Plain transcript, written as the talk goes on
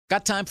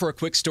Got time for a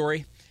quick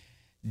story?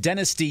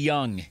 Dennis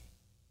DeYoung,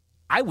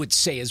 I would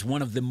say, is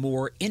one of the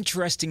more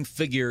interesting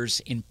figures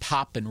in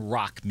pop and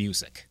rock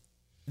music.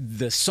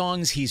 The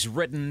songs he's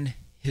written,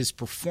 his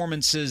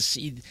performances,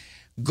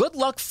 good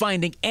luck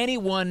finding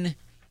anyone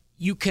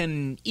you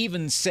can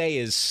even say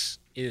is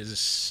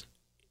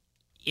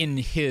in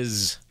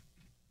his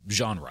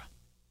genre,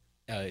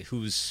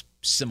 who's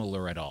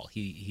similar at all.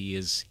 He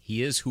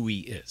is who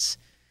he is.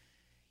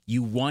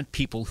 You want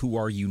people who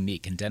are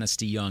unique, and Dennis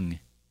DeYoung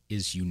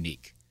is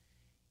unique.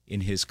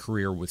 In his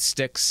career with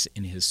Styx,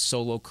 in his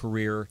solo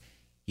career,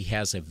 he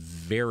has a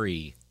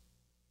very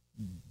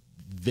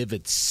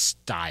vivid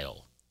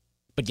style.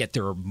 But yet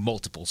there are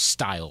multiple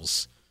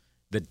styles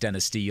that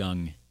Dennis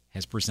DeYoung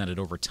has presented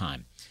over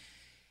time.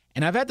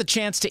 And I've had the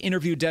chance to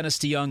interview Dennis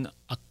DeYoung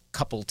a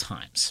couple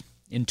times.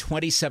 In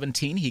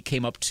 2017, he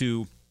came up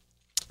to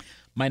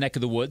my neck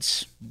of the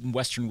woods,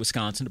 western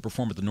Wisconsin, to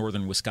perform at the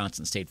Northern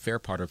Wisconsin State Fair,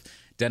 part of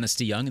Dennis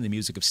DeYoung and the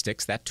Music of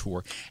Styx, that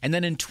tour. And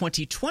then in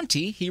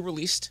 2020, he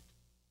released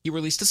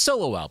a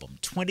solo album.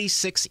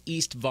 26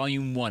 East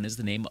Volume 1 is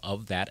the name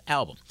of that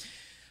album.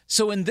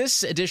 So in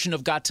this edition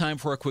of Got Time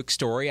for a Quick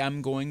Story,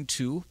 I'm going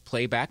to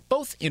play back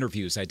both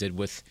interviews I did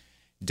with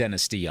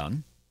Dennis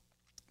DeYoung.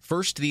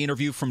 First, the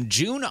interview from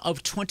June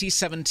of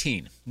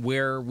 2017,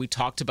 where we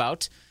talked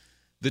about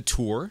the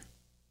tour,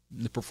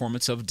 the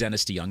performance of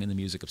Dennis DeYoung and the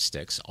Music of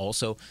Styx.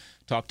 Also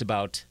talked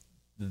about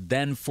the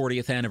then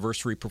 40th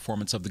anniversary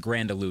performance of The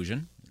Grand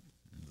Illusion,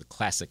 the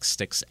classic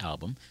Styx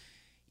album.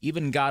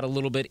 Even got a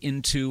little bit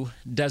into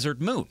Desert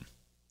Moon,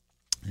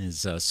 his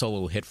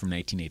solo hit from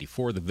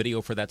 1984, the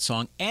video for that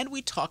song. And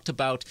we talked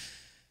about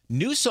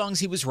new songs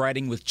he was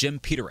writing with Jim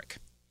Peterick,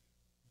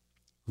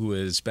 who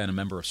has been a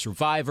member of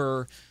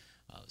Survivor,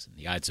 was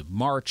in the Ides of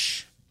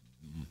March,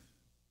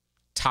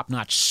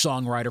 top-notch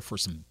songwriter for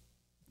some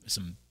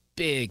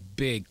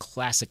big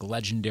classic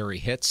legendary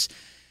hits,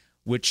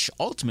 which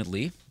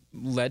ultimately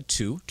led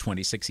to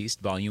 26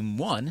 East Volume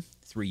 1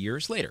 3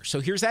 years later. So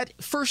here's that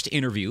first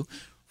interview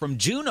from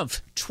June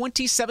of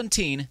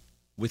 2017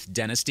 with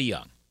Dennis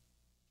DeYoung.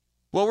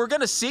 Well, we're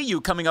going to see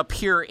you coming up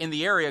here in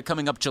the area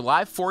coming up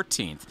July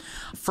 14th.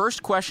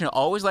 First question, I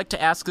always like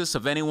to ask this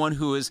of anyone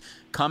who is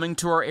coming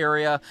to our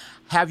area.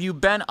 Have you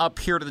been up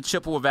here to the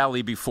Chippewa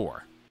Valley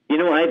before? You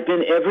know, I've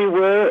been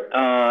everywhere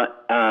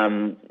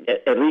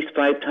at least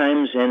 5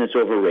 times, and it's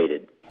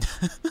overrated.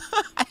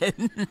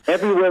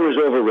 Everywhere is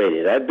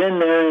overrated. I've been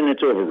there, and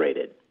it's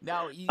overrated.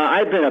 Now,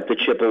 I've been up to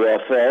Chippewa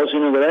Falls. You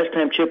know, the last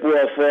time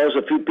Chippewa Falls,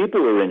 a few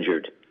people were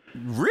injured.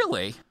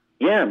 Really?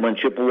 Yeah, when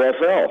Chippewa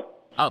fell.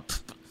 Oh,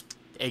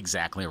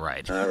 exactly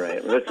right. All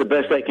right. Well, that's the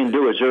best I can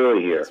do. It's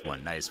early here.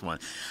 Nice one.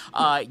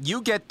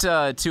 You get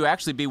to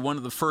actually be one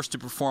of the first to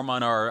perform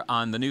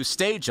on the new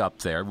stage up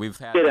there. We've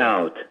had. Get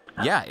out.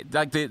 Yeah,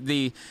 like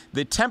the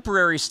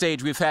temporary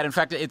stage we've had. In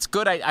fact, it's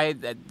good.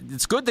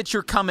 It's good that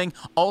you're coming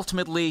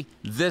ultimately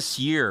this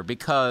year,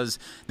 because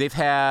they've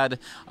had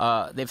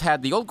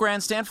the old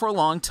grandstand for a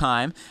long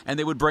time, and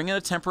they would bring in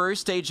a temporary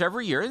stage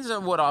every year. This is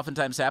what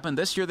oftentimes happened.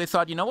 This year they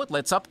thought, you know what,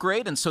 let's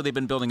upgrade, and so they've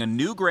been building a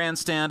new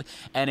grandstand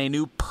and a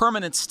new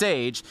permanent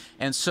stage.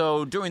 And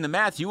so, doing the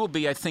math, you will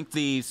be, I think,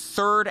 the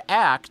third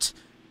act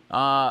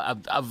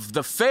of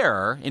the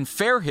fair in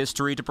fair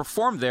history to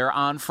perform there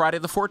on Friday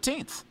the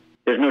 14th.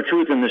 There's no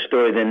truth in the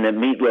story then that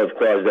Meatloaf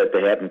caused that to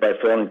happen by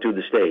falling through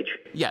the stage.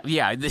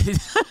 Yeah.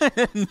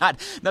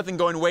 Nothing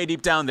going way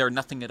deep down there,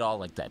 nothing at all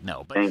like that,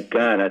 no. But thank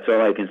God, that's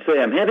all I can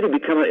say. I'm happy to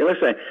become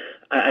listen,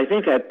 I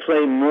think I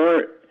play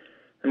more.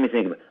 Let me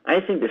think about it. I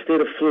think the state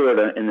of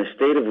Florida and the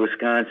state of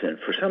Wisconsin,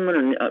 for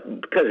someone,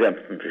 because I'm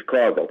from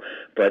Chicago,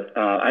 but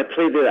I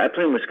play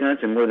in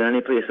Wisconsin more than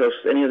any place else,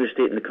 any other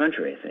state in the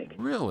country, I think.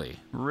 Really?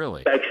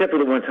 Except for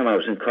the one time I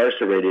was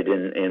incarcerated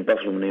in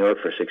Buffalo, New York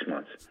for 6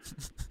 months.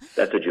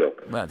 That's a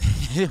joke. Well,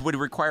 it would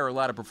require a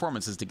lot of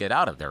performances to get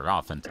out of there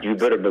oftentimes. You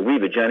better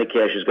believe it. Johnny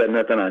Cash has got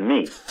nothing on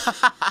me.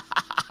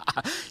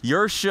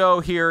 Your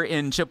show here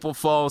in Chippewa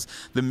Falls,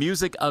 The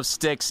Music of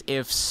Styx,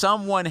 if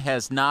someone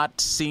has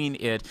not seen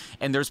it,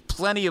 and there's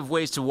plenty of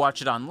ways to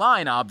watch it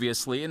online,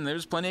 obviously, and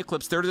there's plenty of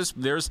clips.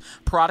 There's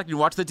product, you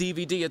watch the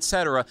DVD,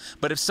 etc.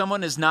 But if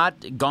someone has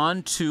not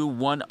gone to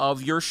one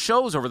of your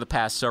shows over the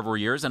past several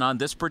years, and on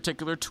this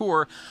particular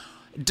tour,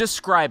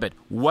 describe it.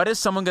 What is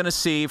someone going to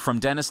see from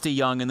Dennis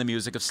DeYoung and The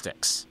Music of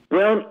Styx?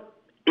 Well,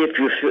 you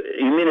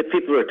mean if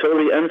people are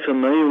totally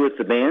unfamiliar with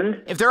the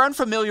band? If they're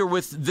unfamiliar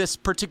with this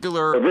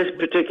particular...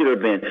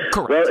 band.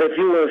 Correct. Well, if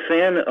you were a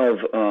fan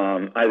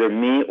of either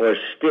me or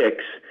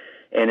Styx,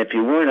 and if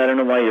you weren't, I don't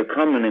know why you're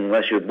coming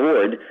unless you're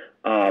bored,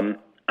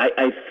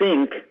 I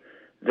think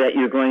that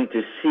you're going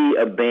to see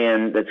a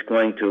band that's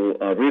going to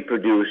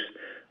reproduce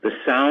the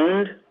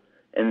sound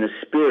and the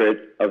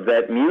spirit of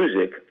that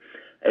music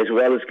as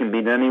well as can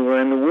be done anywhere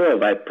in the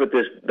world. I put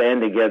this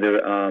band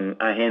together.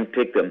 I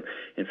handpicked them.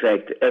 In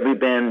fact, every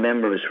band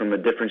member is from a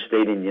different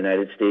state in the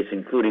United States,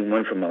 including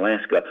one from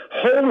Alaska.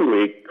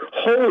 Holy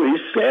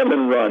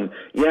salmon run!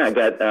 Yeah, I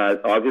got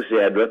August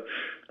Zadra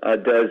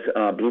does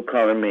Blue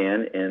Collar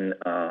Man and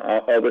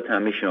all the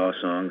Tommy Shaw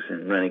songs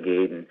and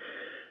Renegade and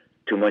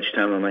Too Much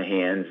Time on My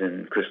Hands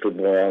and Crystal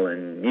Ball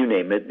and you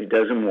name it. He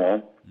does them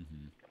all.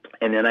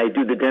 And then I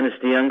do the Dennis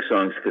DeYoung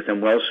songs because I'm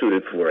well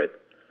suited for it.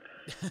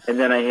 And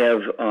then I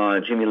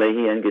have Jimmy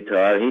Leahy on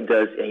guitar.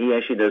 He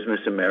actually does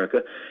Miss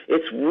America.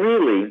 It's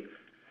really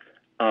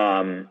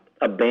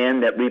a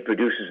band that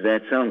reproduces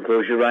that sound.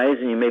 Close your eyes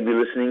and you may be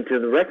listening to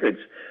the records.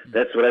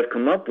 That's what I've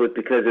come up with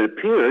because it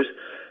appears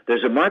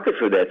there's a market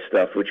for that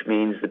stuff, which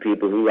means the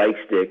people who like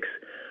Styx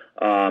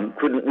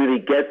couldn't really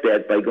get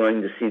that by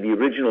going to see the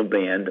original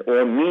band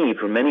or me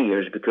for many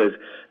years because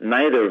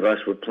neither of us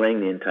were playing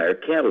the entire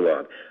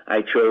catalog.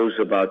 I chose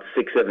about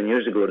 6-7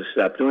 years ago to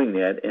stop doing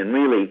that and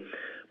really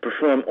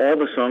perform all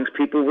the songs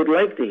people would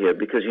like to hear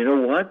because you know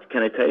what?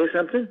 Can I tell you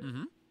something?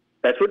 Mm-hmm.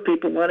 That's what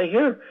people want to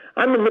hear.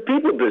 I'm in the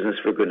people business,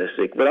 for goodness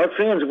sake. Without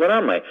fans, what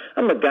am I?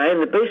 I'm a guy in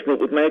the basement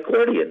with my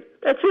accordion.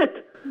 That's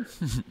it.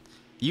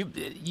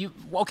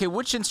 Okay,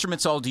 which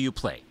instruments all do you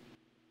play?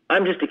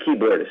 I'm just a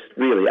keyboardist,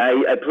 really.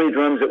 I played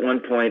drums at one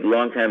point a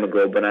long time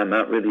ago, but I'm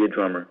not really a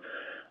drummer.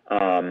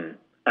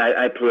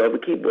 I play all the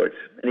keyboards.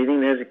 Anything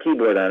that has a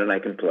keyboard on it, I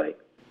can play.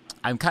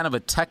 I'm kind of a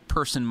tech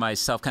person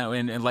myself, kind of,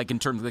 and like in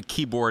terms of the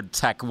keyboard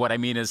tech. What I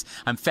mean is,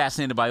 I'm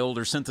fascinated by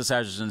older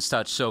synthesizers and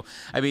such. So,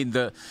 I mean,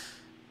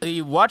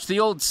 you watch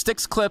the old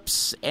Styx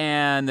clips,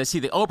 and I see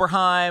the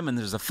Oberheim, and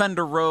there's the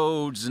Fender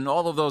Rhodes, and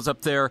all of those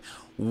up there.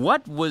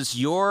 What was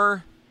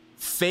your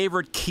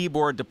favorite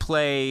keyboard to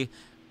play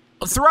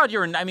throughout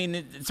your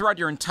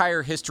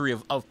entire history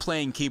of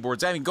playing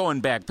keyboards? I mean,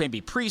 going back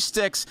maybe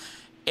pre-Styx,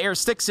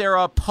 Styx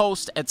era,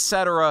 post,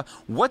 etc.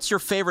 What's your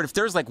favorite? If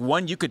there's like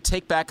one you could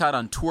take back out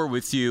on tour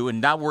with you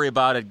and not worry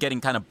about it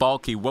getting kind of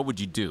bulky, what would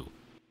you do?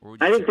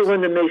 I think the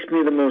one that makes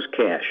me the most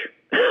cash.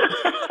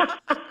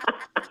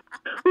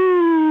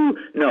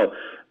 No.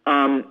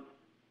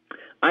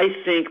 I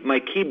think my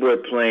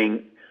keyboard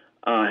playing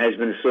has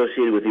been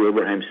associated with the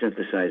Oberheim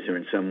synthesizer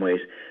in some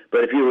ways.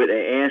 But if you were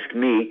to ask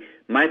me,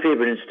 my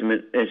favorite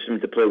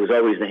instrument to play was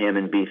always the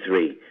Hammond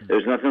B3.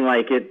 There's nothing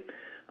like it.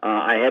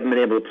 I haven't been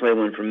able to play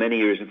one for many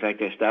years. In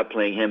fact, I stopped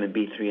playing Hammond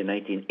B3 in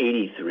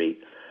 1983.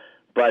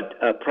 But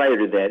prior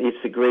to that, it's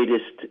the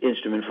greatest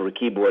instrument for a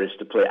keyboardist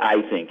to play,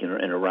 I think, in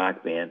a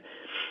rock band.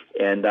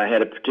 And I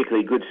had a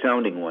particularly good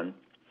sounding one.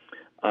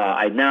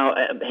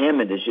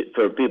 Hammond is,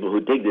 for people who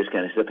dig this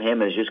kind of stuff,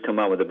 Hammond has just come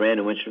out with a brand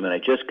new instrument. I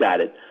just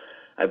got it.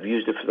 I've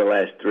used it for the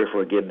last 3 or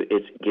 4 gigs.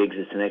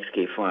 It's an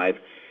XK5.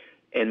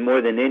 And more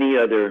than any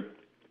other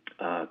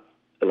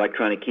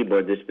electronic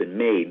keyboard that's been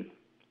made,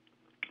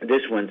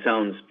 this one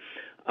sounds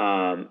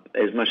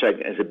as much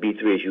like as a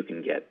B3 as you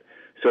can get.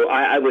 So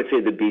I would say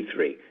the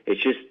B3.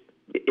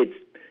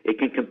 It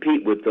can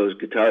compete with those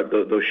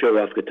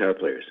show-off guitar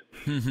players.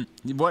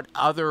 What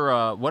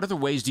other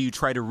ways do you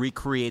try to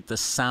recreate the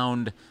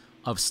sound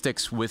of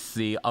Styx with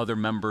the other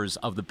members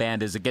of the band?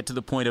 Does it get to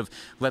the point of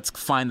let's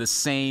find the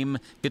same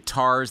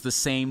guitars, the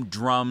same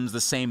drums,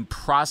 the same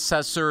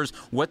processors?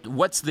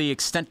 What's the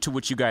extent to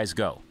which you guys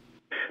go?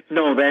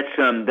 No, that's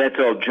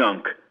all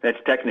junk. That's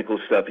technical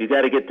stuff. You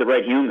got to get the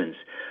right humans.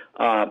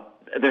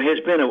 There has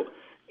been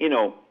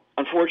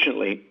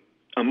unfortunately,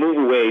 a move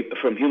away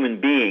from human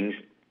beings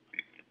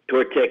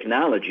toward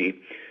technology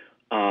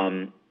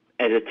as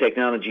a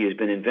technology has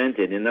been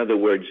invented. In other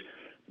words,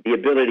 the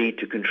ability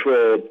to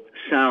control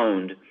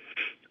sound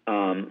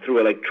through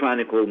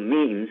electronical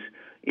means,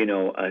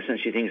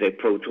 essentially things like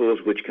Pro Tools,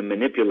 which can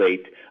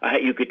manipulate.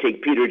 You could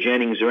take Peter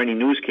Jennings or any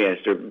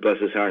newscaster, bless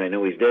his heart, I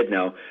know he's dead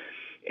now,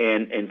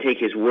 and take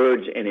his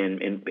words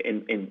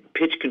and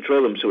pitch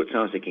control them so it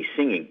sounds like he's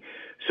singing.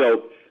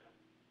 So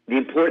the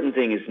important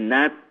thing is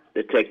not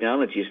the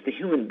technology, it's the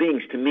human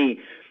beings. To me,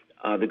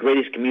 the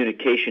greatest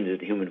communication is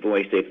the human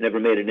voice. They've never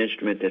made an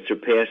instrument that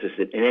surpasses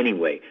it in any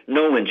way.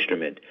 No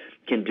instrument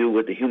can do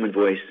what the human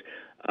voice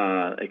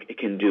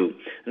can do.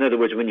 In other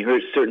words, when you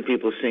hear certain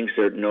people sing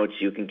certain notes,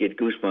 you can get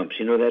goosebumps.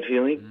 You know that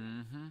feeling?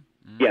 Mm-hmm.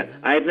 Mm-hmm. Yeah,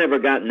 I've never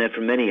gotten that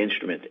from any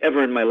instrument,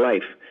 ever in my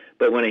life.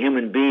 But when a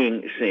human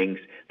being sings,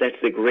 that's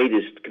the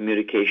greatest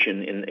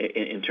communication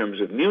in terms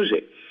of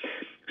music.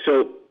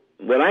 So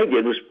what I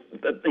did was,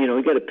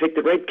 you got to pick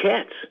the right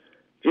cats.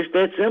 Just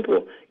that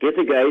simple. Get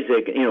the guys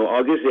that,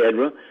 August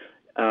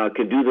Zadra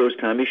can do those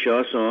Tommy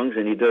Shaw songs,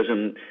 and he does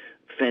them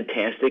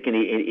fantastic, and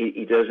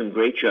he does them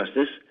great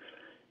justice.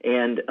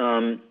 And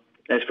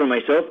as for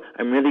myself,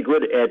 I'm really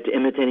good at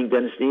imitating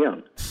Dennis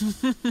DeYoung.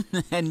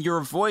 And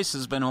your voice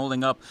has been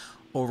holding up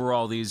over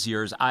all these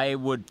years. I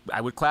would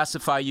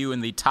classify you in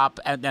the top,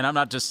 and I'm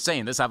not just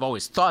saying this, I've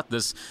always thought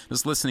this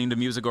listening to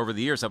music over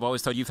the years, I've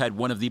always thought you've had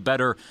one of the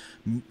better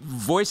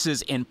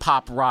voices in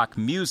pop rock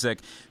music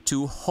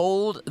to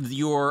hold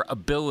your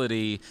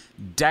ability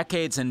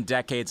decades and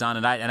decades on.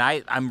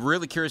 And I'm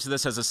really curious of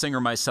this as a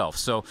singer myself.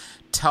 So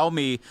tell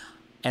me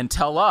and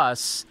tell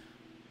us,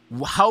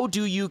 how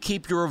do you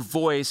keep your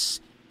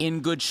voice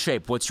in good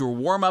shape? What's your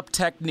warm-up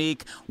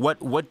technique?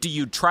 What do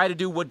you try to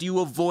do? What do you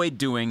avoid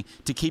doing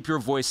to keep your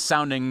voice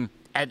sounding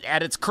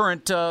at its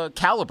current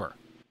caliber?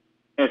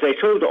 As I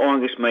told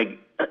August, my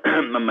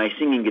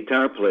singing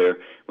guitar player,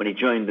 when he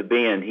joined the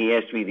band, he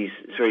asked me these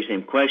very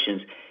same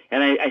questions,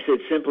 And I said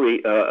simply,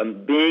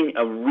 being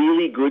a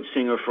really good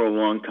singer for a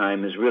long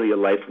time is really a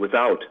life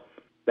without.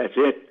 That's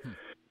it.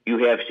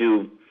 You have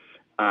to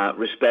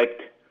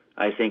respect,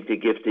 I think, the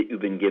gift that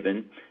you've been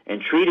given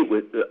and treat it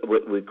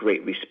with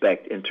great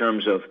respect in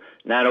terms of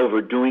not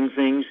overdoing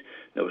things,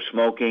 no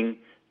smoking,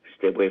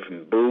 stay away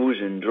from booze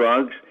and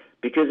drugs,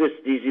 because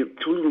it's these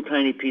two little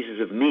tiny pieces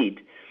of meat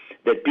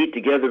that beat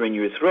together in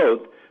your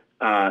throat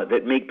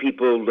that make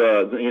people,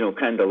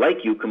 kind of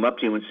like you, come up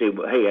to you and say,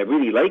 well, hey, I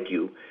really like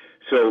you.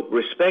 So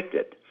respect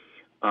it.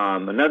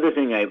 Another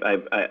thing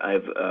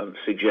I've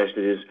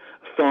suggested is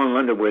thong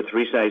underwear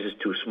 3 sizes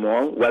too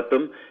small. Wet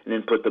them and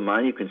then put them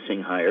on. You can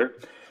sing higher.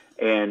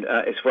 And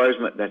as far as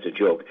that's a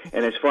joke.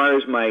 And as far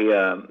as my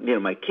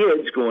my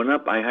kids growing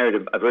up, I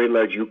hired a very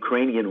large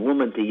Ukrainian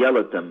woman to yell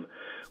at them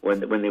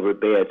when they were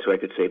bad, so I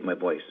could save my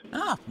voice.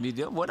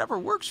 Whatever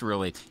works,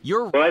 really.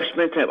 Well, I've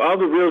spent time. All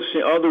the real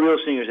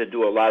singers that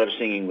do a lot of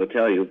singing will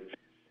tell you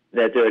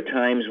that there are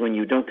times when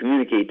you don't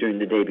communicate during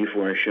the day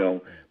before a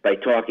show by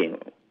talking,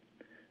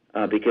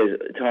 because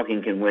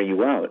talking can wear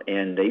you out,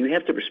 and you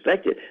have to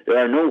respect it. There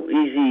are no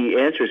easy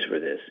answers for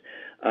this.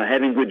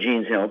 Having good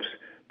genes helps,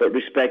 but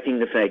respecting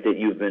the fact that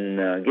you've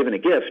been given a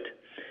gift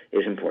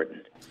is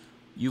important.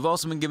 You've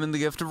also been given the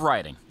gift of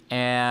writing.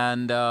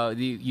 And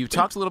you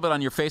talked a little bit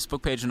on your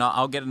Facebook page, and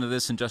I'll get into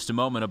this in just a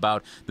moment,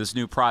 about this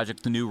new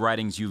project, the new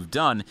writings you've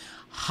done.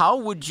 How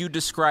would you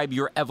describe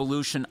your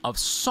evolution of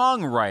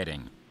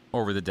songwriting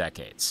over the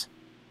decades?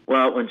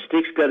 Well, when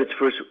Styx got its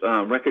first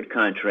record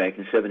contract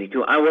in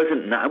 '72, I was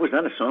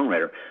not a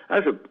songwriter. I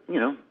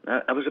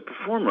was a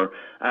performer.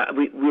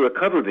 We were a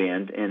cover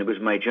band, and it was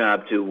my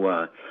job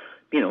to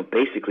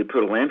basically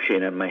put a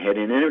lampshade on my head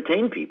and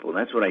entertain people.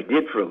 That's what I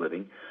did for a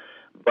living.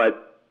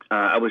 But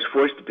I was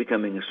forced to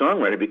becoming a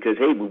songwriter because,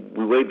 hey,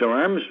 we waved our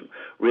arms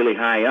really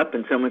high up,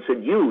 and someone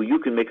said, you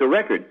can make a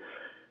record.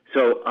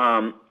 So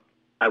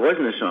I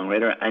wasn't a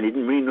songwriter. I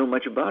didn't really know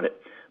much about it.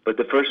 But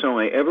the first song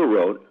I ever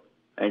wrote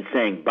and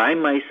sang by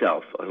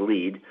myself, a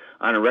lead,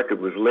 on a record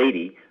was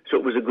Lady, so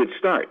it was a good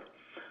start.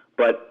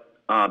 But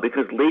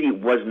because Lady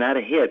was not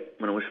a hit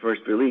when it was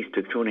first released,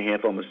 it took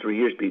 2.5, almost 3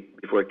 years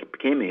before it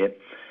became a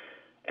hit,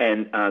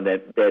 and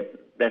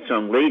that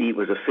song Lady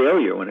was a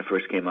failure when it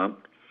first came out,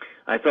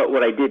 I thought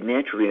what I did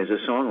naturally as a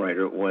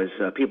songwriter was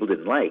people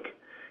didn't like.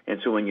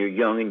 And so when you're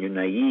young and you're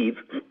naive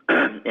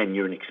and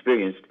you're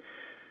inexperienced,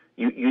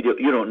 you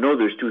don't know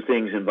there's two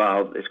things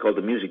involved. It's called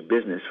the music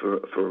business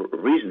for a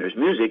reason. There's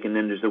music, and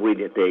then there's the way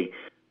that they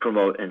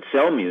promote and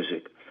sell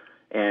music.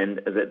 And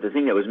the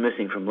thing that was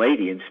missing from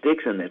Lady and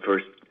Styx on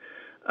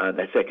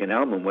that second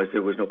album was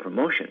there was no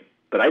promotion.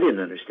 But I didn't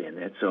understand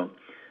that. So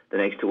the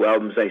next 2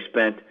 albums I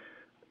spent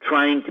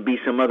trying to be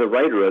some other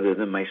writer other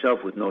than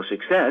myself with no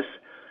success.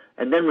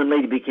 And then when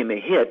Lady became a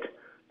hit,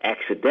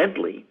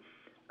 accidentally,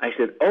 I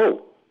said,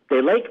 oh,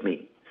 they like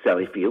me,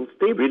 Sally Fields.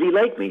 They really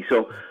like me.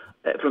 So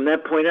from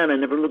that point on, I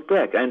never looked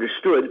back. I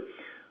understood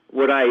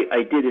what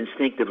I did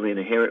instinctively and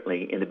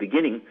inherently in the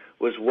beginning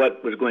was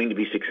what was going to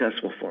be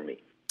successful for me.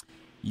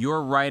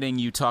 Your writing,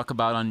 you talk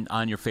about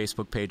on your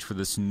Facebook page for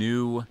this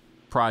new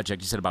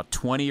project. You said about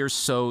 20 or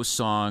so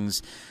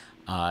songs.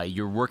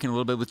 You're working a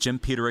little bit with Jim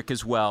Peterick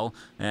as well.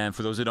 And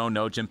for those who don't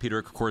know, Jim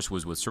Peterick, of course,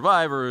 was with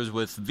Survivors,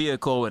 with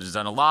Vehicle, and has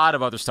done a lot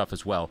of other stuff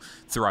as well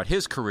throughout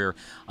his career.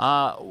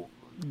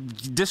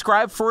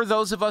 Describe for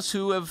those of us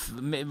who have,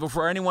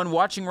 for anyone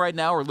watching right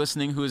now or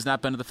listening who has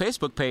not been to the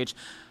Facebook page,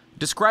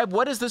 describe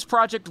what is this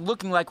project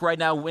looking like right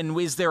now, and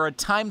is there a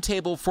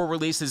timetable for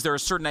release? Is there a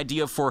certain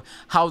idea for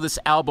how this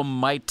album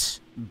might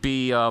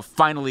be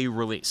finally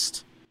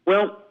released?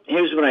 Well,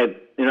 here's what I've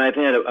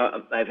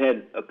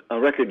had a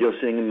record deal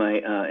sitting in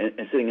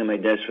my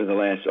desk for the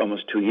last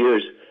almost 2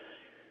 years,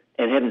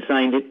 and haven't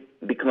signed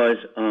it because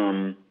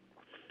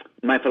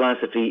my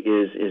philosophy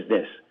is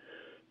this: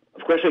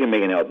 of course I can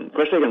make an album, of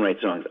course I can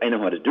write songs. I know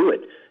how to do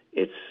it.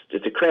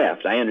 It's a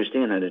craft. I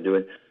understand how to do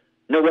it.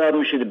 No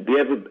album should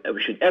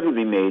ever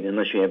be made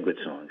unless you have good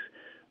songs.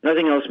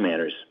 Nothing else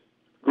matters.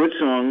 Good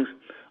songs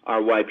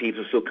are why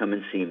people still come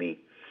and see me.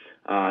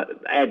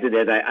 Add to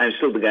that, I'm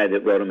still the guy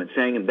that wrote them and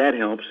sang them. That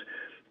helps.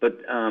 But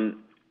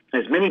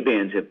as many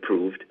bands have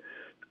proved,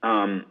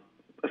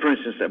 for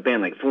instance, a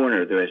band like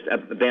Foreigner, a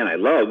band I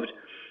loved,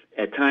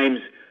 at times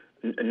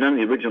none of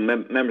the original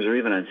members are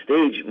even on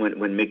stage when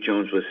Mick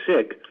Jones was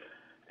sick.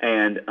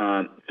 And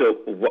so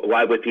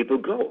why would people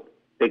go?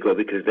 They go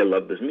because they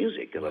love this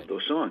music. They love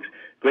those songs.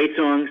 Great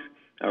songs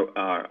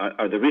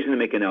are the reason to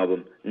make an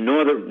album.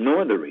 No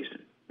other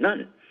reason.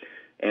 None.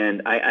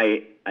 And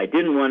I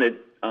didn't want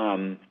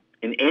to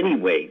in any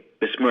way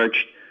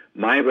besmirch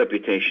my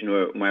reputation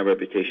or my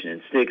reputation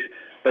in Styx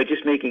by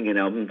just making an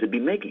album to be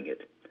making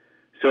it.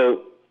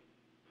 So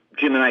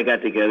Jim and I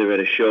got together at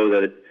a show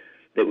that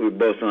we were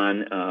both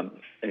on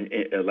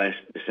last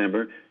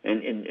December,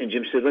 and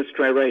Jim said, let's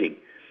try writing.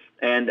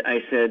 And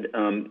I said,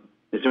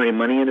 is there any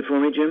money in it for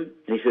me, Jim?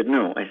 And he said,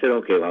 no. I said,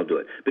 okay, well, I'll do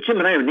it. But Jim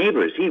and I are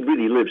neighbors. He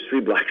really lives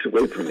 3 blocks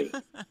away from me.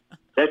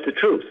 That's the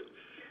truth.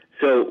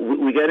 So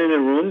we got in a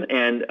room,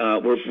 and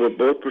we're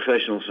both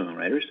professional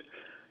songwriters,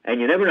 and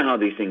you never know how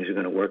these things are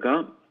going to work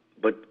out.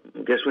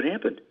 But guess what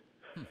happened?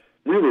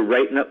 We were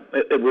writing up.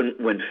 It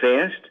went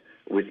fast.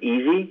 It was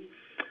easy.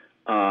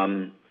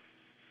 And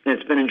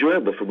it's been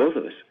enjoyable for both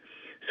of us.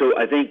 So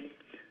I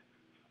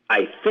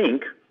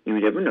think, you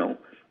never know,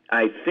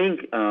 I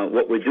think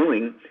what we're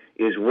doing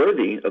is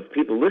worthy of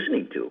people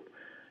listening to.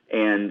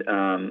 And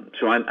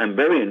so I'm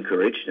very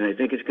encouraged, and I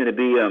think it's going to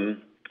be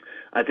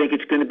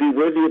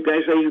worthy of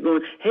guys like you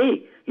going,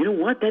 hey, you know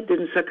what? That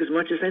didn't suck as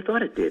much as I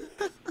thought it did.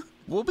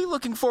 We'll be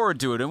looking forward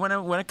to it, and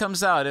when it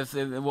comes out,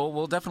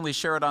 we'll definitely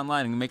share it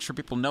online and make sure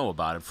people know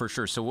about it for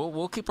sure. So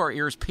we'll keep our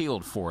ears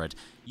peeled for it.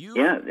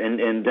 Yeah,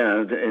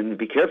 and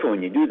be careful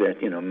when you do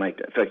that. It might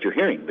affect your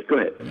hearing. But go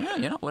ahead.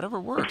 Yeah, whatever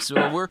works. So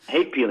I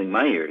hate peeling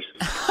my ears.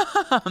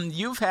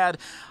 You've had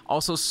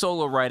also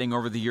solo writing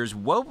over the years.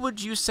 What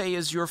would you say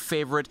is your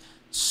favorite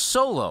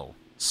solo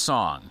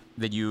song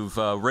that you've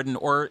written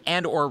or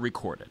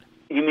recorded?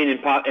 You mean in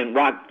pop and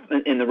rock,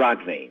 in the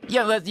rock vein?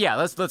 Yeah.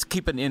 Let's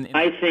keep it in.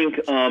 I think.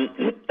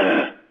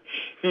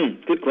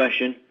 Good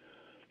question.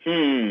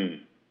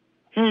 He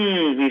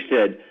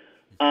said,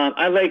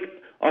 I like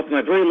off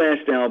my very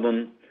last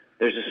album.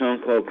 There's a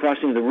song called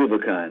 "Crossing the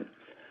Rubicon,"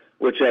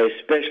 which I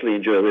especially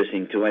enjoy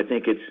listening to. I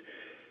think it's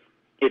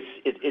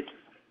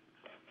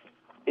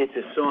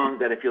a song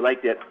that if you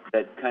like that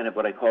kind of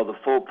what I call the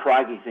full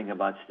proggy thing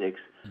about Styx,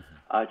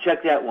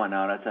 check that one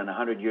out. It's on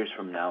 100 Years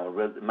From Now.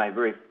 My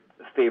very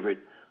favorite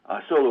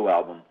solo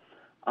album.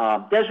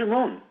 Desert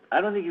Moon.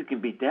 I don't think you can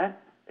beat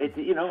that.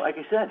 Like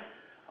I said,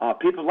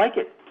 people like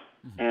it,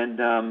 and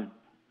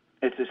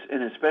it's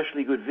an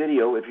especially good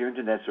video if you're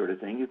into that sort of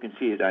thing. You can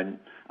see it on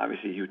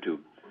obviously YouTube.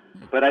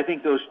 But I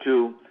think those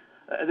two.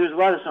 There's a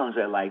lot of songs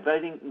I like, but I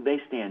think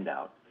they stand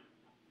out.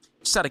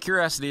 Just out of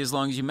curiosity, as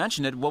long as you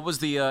mentioned it, what was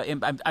the?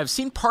 I've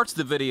seen parts of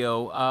the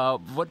video. How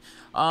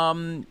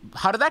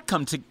did that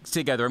come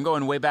together? I'm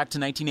going way back to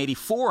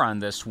 1984 on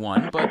this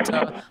one, but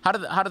how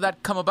did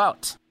that come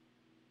about?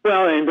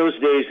 Well, in those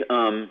days,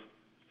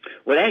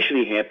 what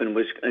actually happened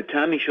was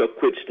Tommy Shaw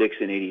quit Styx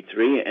in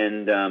 '83,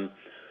 and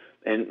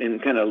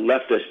kind of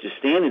left us just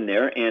standing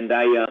there. And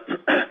I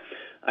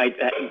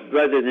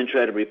rather than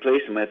try to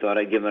replace him, I thought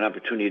I'd give him an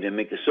opportunity to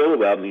make the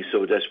solo album he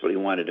so desperately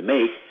wanted to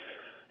make.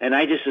 And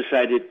I just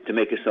decided to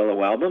make a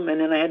solo album, and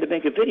then I had to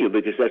make a video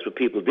because that's what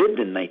people did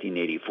in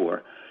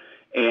 1984.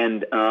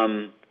 And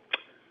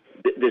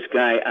this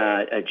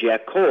guy,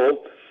 Jack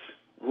Cole,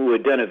 who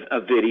had done a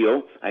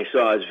video, I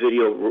saw his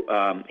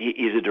video,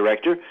 he's a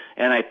director,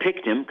 and I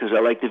picked him because I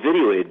liked the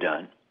video he had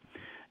done.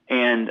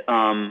 And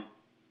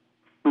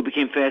we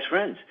became fast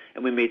friends,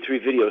 and we made 3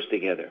 videos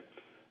together.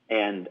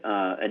 And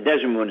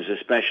Desert Moon is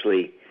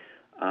especially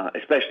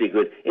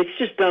good. It's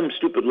just dumb,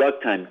 stupid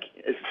luck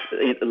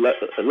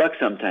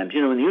sometimes. The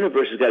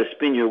universe has got to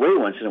spin your way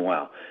once in a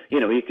while.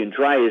 You can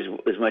try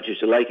as much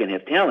as you like and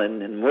have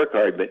talent and work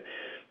hard, but,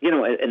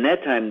 in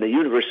that time, the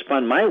universe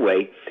spun my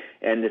way,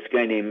 and this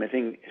guy named,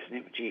 his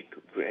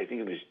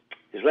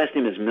last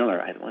name is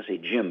Miller. I don't want to say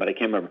Jim, but I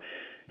can't remember.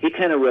 He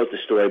kind of wrote the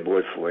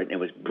storyboard for it, and it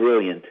was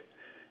brilliant.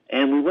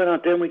 And we went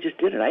out there and we just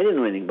did it. I didn't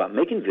know anything about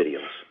making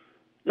videos.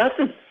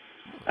 Nothing.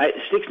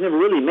 Styx never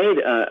really made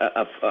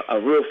a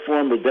real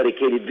formal,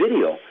 dedicated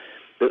video,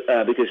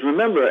 because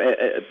remember,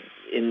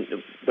 in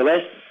the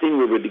last thing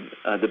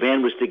the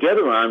band was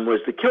together on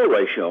was the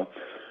Kilroy Show,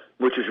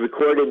 which was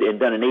recorded and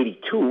done in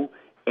 '82,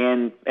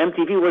 and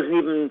MTV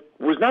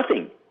was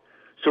nothing,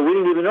 so we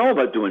didn't even know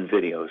about doing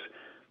videos.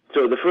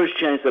 So the first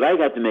chance that I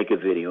got to make a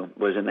video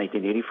was in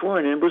 1984,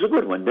 and it was a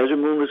good one. Desert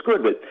Moon was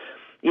good, but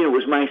it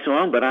was my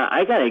song. But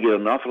I got to give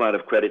an awful lot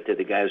of credit to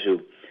the guys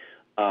who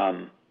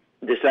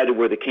decided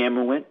where the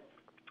camera went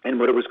and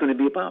what it was going to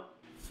be about.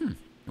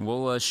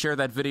 We'll share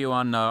that video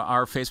on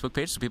our Facebook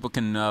page so people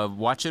can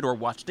watch it or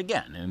watch it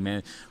again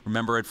and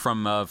remember it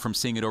from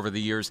seeing it over the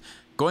years.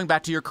 Going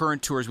back to your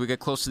current tours, we get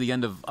close to the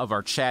end of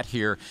our chat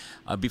here.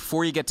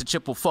 Before you get to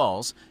Chippewa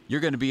Falls, you're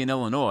going to be in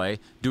Illinois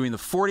doing the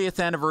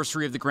 40th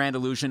anniversary of the Grand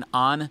Illusion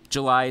on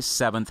July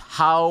 7th.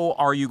 How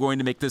are you going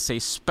to make this a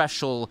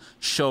special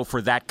show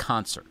for that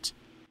concert?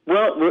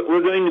 Well,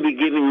 we're going to be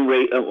giving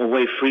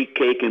away free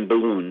cake and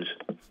balloons.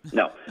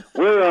 No,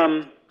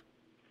 we're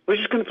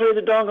just going to play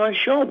the doggone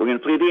show. We're going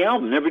to play the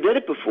album. Never did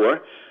it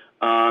before,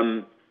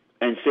 and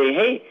say,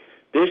 hey,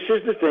 this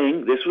is the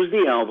thing. This was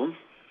the album,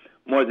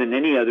 more than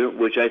any other,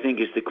 which I think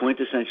is the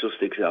quintessential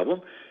Styx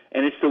album,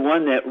 and it's the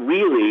one that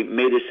really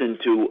made us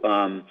into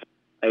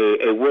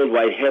a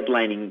worldwide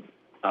headlining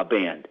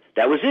band.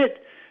 That was it.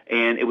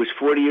 And it was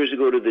 40 years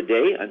ago to the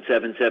day on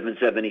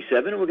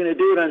 7/7/77, and we're going to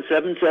do it on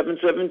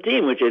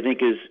 7/7/17, which I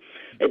think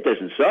it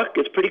doesn't suck.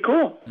 It's pretty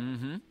cool.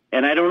 Mm-hmm.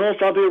 And I don't know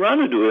if I'll be around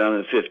to do it on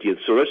the 50th,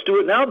 so let's do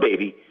it now,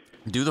 baby.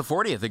 Do the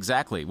 40th,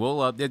 exactly.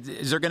 Well,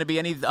 is there going to be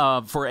any,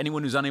 for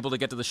anyone who's unable to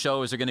get to the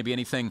show, is there going to be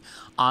anything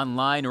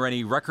online or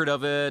any record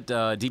of it,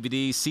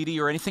 DVD, CD,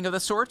 or anything of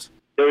that sort?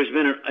 There's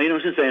been,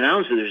 since I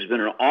announced it, there's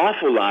been an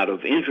awful lot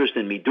of interest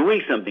in me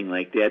doing something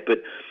like that,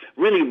 but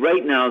really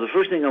right now, the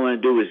first thing I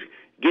want to do is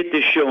get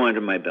this show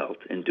under my belt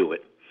and do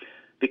it.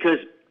 Because,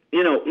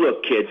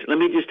 look, kids, let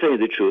me just tell you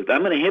the truth.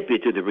 I'm going to hip you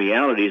to the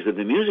realities of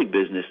the music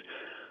business.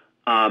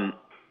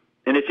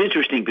 And it's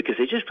interesting because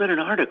I just read an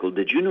article.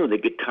 Did you know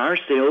that guitar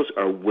sales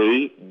are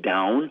way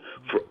down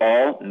for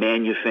all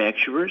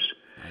manufacturers?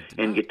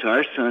 And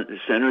Guitar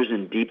Center's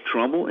in deep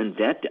trouble and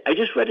debt. I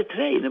just read it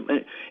today.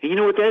 And you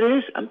know what that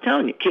is? I'm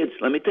telling you, kids,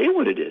 let me tell you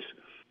what it is.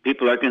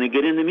 People aren't going to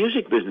get in the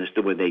music business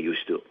the way they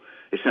used to.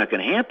 It's not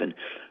going to happen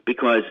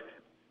because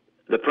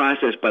the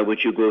process by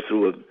which you go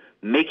through of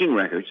making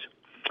records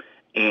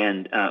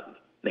and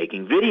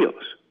making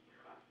videos,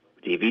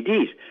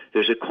 DVDs,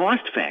 there's a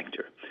cost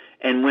factor.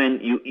 And when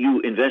you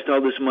invest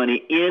all this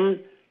money in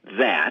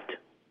that,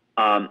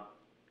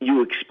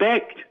 you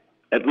expect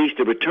at least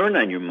a return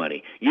on your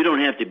money. You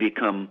don't have to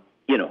become,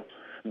 Bill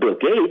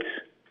Gates,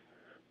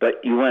 but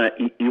you want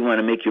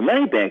to make your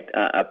money back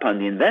upon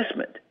the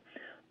investment.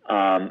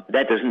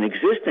 That doesn't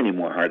exist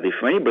anymore hardly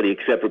for anybody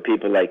except for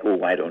people like,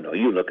 I don't know,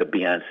 you look at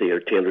Beyonce or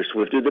Taylor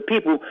Swift, or the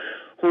people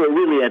who are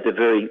really at the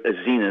very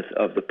zenith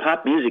of the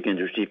pop music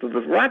industry. But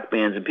with rock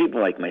bands and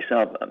people like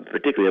myself,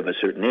 particularly of a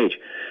certain age,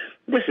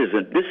 this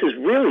is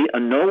really a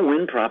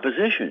no-win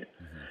proposition.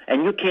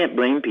 And you can't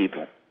blame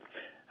people.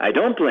 I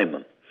don't blame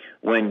them.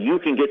 When you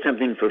can get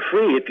something for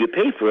free, if you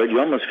pay for it, you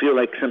almost feel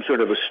like some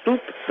sort of a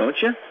stoop,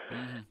 don't you?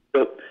 Mm-hmm.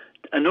 So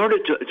in order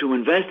to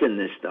invest in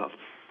this stuff,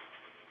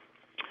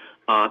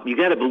 you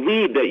got to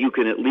believe that you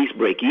can at least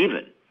break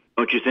even,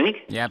 don't you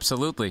think? Yeah,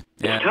 absolutely.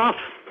 It's tough.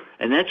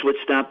 And that's what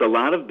stopped a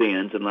lot of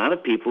bands and a lot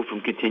of people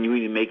from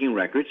continuing making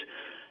records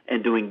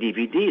and doing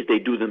DVDs. They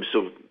do them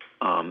so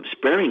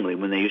sparingly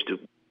when they used to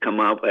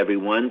come out every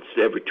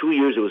 2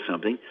 years or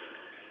something.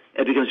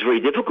 It becomes very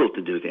difficult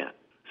to do that.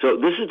 So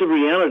this is the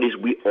realities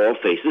we all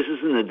face. This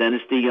isn't a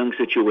Dennis DeYoung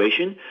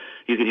situation.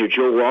 You can hear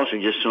Joe Walsh,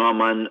 and just saw him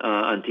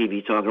on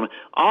TV talking about.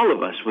 All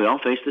of us, we all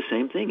face the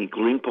same thing,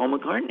 including Paul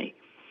McCartney.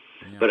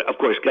 Yeah. But of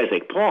course, guys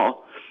like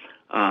Paul,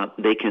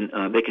 they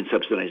can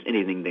subsidize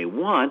anything they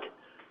want.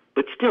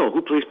 But still,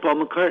 who plays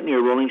Paul McCartney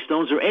or Rolling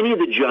Stones or any of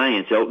the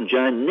giants, Elton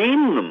John?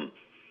 Name them.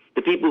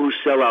 The people who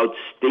sell out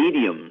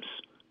stadiums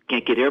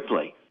can't get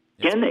airplay,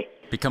 can they?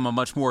 Become a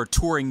much more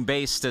touring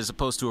based as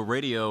opposed to a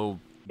radio.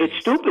 It's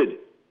stupid.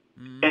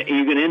 And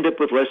you're going to end up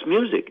with less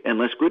music and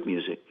less good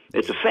music.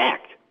 It's a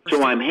fact.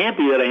 So I'm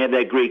happy that I have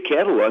that great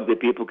catalog that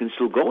people can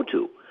still go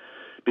to.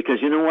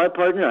 Because you know what,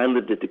 partner? I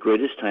lived at the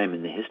greatest time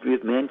in the history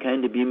of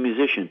mankind to be a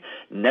musician.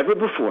 Never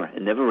before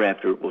and never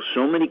after will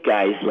so many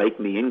guys like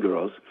me and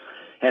girls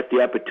have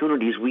the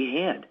opportunities we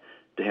had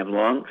to have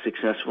long,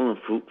 successful,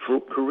 and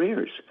fruitful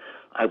careers.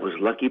 I was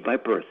lucky by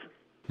birth.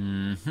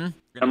 Mm-hmm.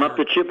 I'm up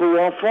to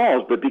Chippewa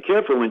Falls, but be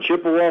careful. When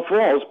Chippewa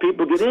falls,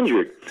 people get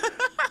injured.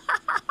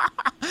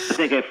 I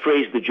think I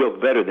phrased the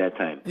joke better that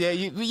time. Yeah,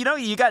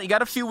 you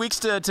got a few weeks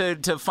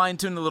to fine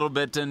tune a little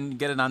bit and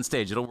get it on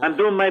stage. It'll work. I'm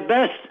doing my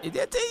best. You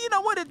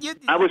know what?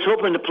 I was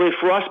hoping to play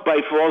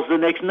Frostbite Falls the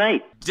next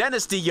night.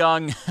 Dennis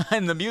DeYoung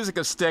and the Music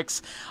of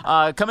Styx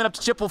coming up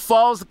to Chippewa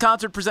Falls. The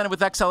concert presented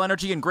with XL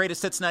Energy and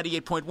Greatest Hits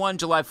 98.1,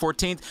 July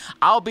 14th.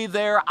 I'll be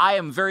there. I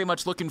am very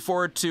much looking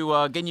forward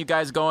to getting you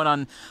guys going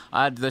on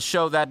the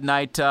show that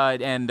night.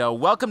 And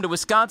welcome to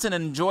Wisconsin.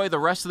 Enjoy the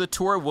rest of the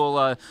tour.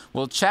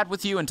 We'll chat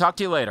with you and talk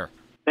to you later.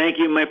 Thank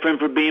you, my friend,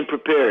 for being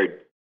prepared.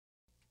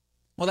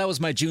 Well, that was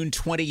my June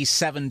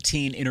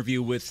 2017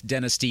 interview with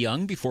Dennis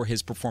DeYoung before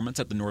his performance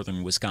at the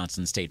Northern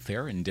Wisconsin State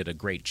Fair, and did a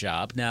great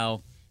job.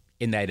 Now,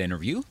 in that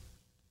interview,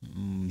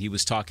 he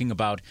was talking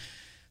about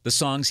the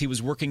songs he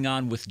was working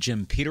on with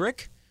Jim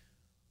Peterick,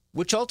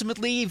 which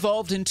ultimately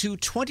evolved into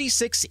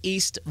 26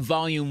 East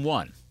Volume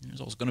 1. There's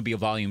also going to be a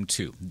Volume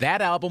 2.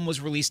 That album was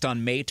released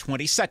on May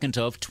 22nd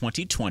of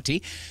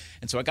 2020,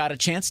 and so I got a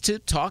chance to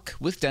talk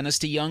with Dennis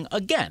DeYoung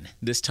again,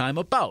 this time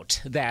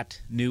about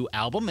that new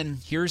album, and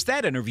here's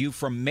that interview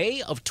from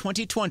May of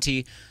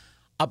 2020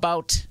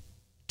 about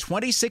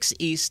 26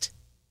 East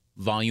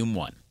Volume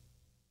 1.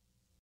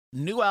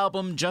 New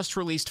album just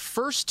released,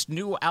 first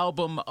new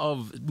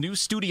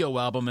studio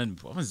album, and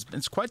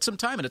it's quite some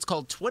time, and it's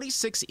called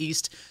 26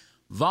 East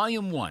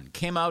Volume 1.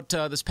 Came out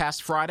this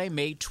past Friday,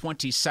 May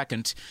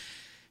 22nd.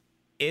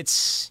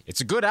 It's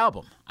a good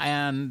album,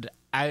 and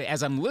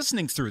as I'm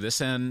listening through this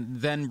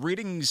and then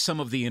reading some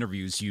of the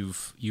interviews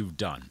you've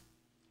done,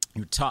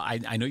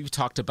 I know you've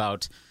talked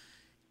about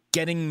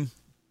getting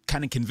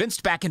kind of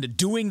convinced back into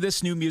doing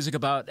this new music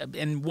about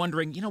and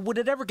wondering, would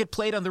it ever get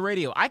played on the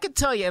radio? I could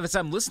tell you, as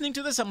I'm listening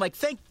to this, I'm like,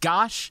 thank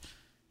gosh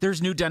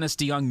there's new Dennis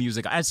DeYoung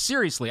music.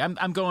 Seriously,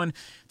 I'm going,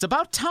 it's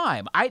about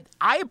time. I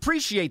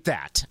appreciate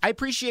that. I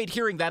appreciate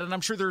hearing that, and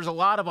I'm sure there's a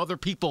lot of other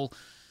people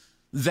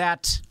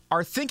that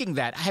are thinking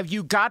that. Have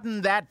you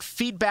gotten that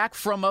feedback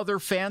from other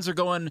fans are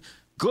going,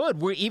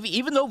 good,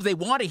 even though they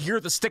want to hear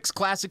the Styx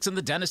classics and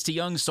the Dennis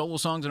DeYoung solo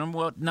songs and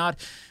whatnot,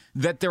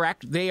 that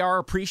they are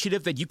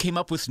appreciative that you came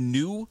up with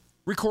new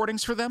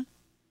recordings for them?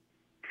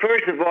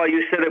 First of all,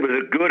 you said it was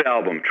a good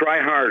album.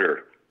 Try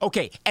harder.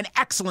 Okay, an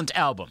excellent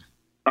album.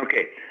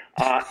 Okay,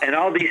 and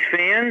all these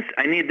fans,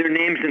 I need their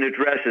names and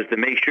addresses to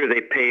make sure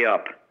they pay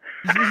up.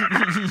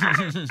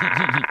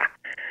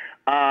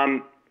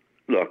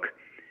 Look,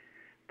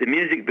 the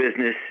music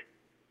business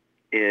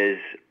is,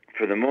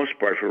 for the most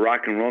part, for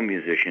rock and roll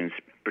musicians,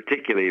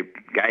 particularly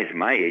guys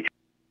my age,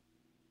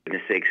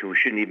 goodness sakes, who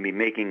shouldn't even be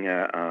making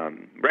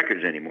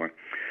records anymore.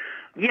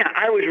 Yeah,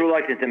 I was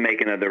reluctant to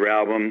make another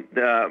album.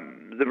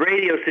 The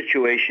radio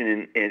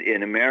situation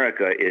in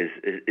America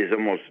is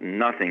almost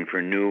nothing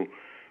for new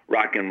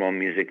rock and roll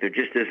music. There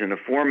just isn't a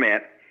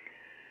format.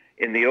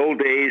 In the old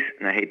days,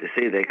 and I hate to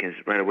say that because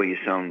right away you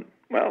sound,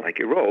 well, like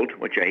you're old,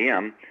 which I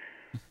am,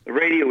 the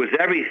radio was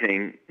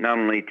everything, not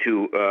only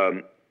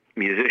to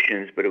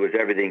musicians, but it was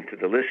everything to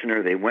the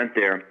listener. They went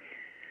there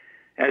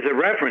as a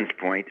reference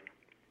point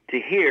to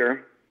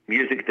hear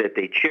music that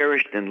they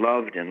cherished and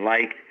loved and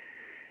liked.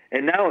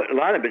 And now a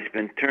lot of it's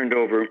been turned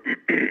over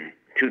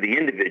to the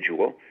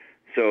individual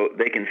so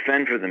they can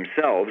fend for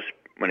themselves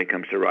when it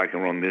comes to rock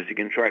and roll music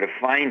and try to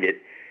find it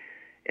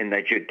in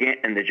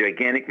the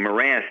gigantic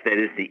morass that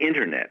is the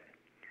internet.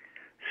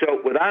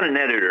 So without an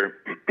editor,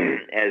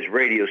 as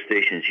radio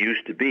stations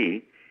used to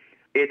be,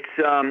 it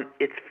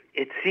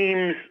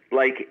seems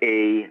like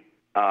a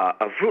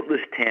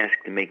fruitless task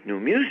to make new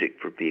music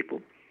for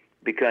people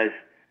because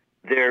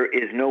there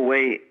is no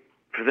way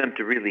for them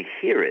to really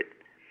hear it.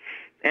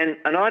 And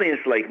an audience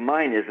like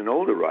mine is an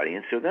older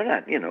audience, so they're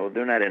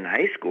not in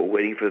high school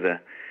waiting for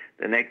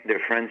their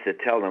friends to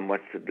tell them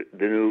what's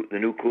the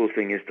new cool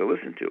thing is to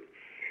listen to.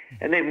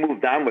 And they've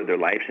moved on with their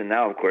lives, and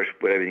now, of course,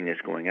 with everything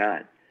that's going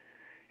on,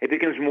 it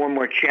becomes more and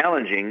more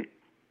challenging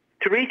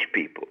to reach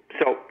people.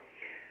 So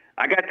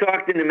I got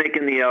talked into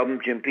making the album.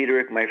 Jim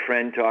Peterick, my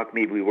friend, talked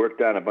me. We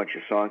worked on a bunch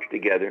of songs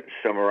together.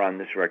 Some are on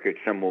this record.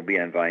 Some will be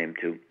on Volume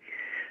 2.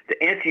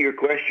 To answer your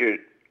question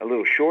a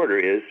little shorter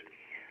is,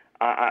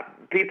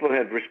 people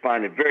have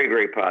responded very,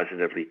 very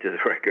positively to the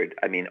record.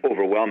 I mean,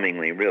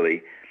 overwhelmingly,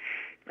 really.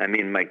 I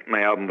mean,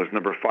 my album was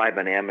number 5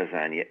 on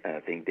Amazon, I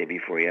think, day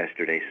before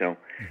yesterday. So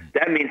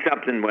that means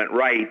something went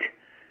right,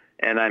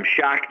 and I'm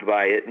shocked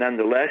by it.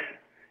 Nonetheless,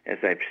 as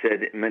I've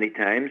said many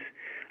times,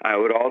 I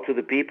owe it all to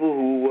the people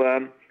who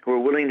are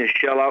willing to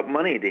shell out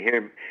money to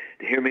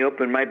hear me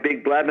open my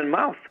big blabbing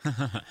mouth.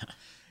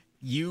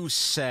 You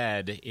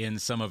said in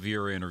some of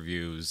your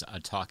interviews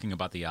talking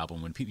about the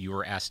album, when you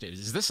were asked,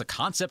 is this a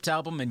concept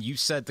album? And you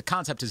said the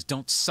concept is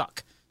don't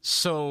suck.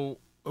 So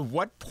at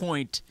what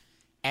point,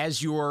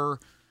 as you're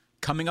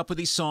coming up with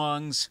these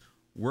songs,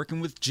 working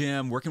with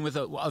Jim, working with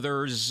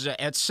others,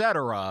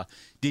 etc.,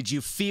 did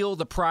you feel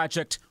the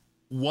project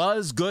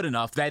was good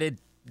enough that it,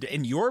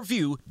 in your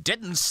view,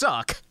 didn't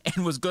suck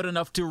and was good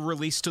enough to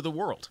release to the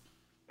world?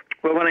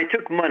 Well, when I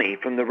took money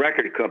from the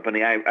record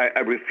company, I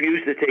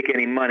refused to take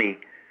any money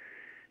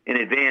in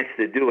advance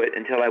to do it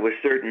until I was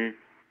certain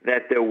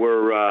that there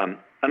were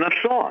enough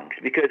songs.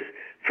 Because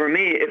for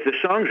me, if the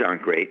songs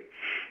aren't great,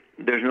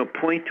 there's no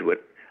point to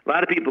it. A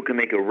lot of people can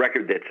make a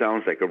record that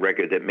sounds like a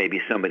record that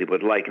maybe somebody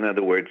would like. In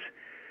other words,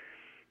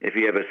 if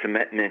you have a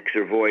cement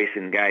mixer voice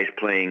and guys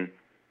playing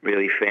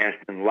really fast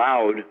and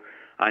loud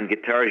on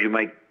guitars, you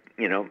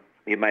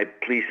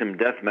might please some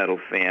death metal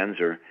fans,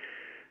 or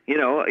you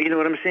know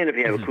what I'm saying. If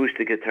you have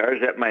acoustic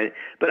guitars, that might.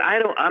 But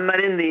I'm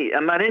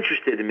not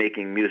interested in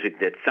making music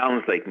that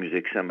sounds like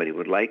music somebody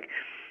would like.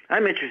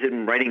 I'm interested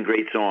in writing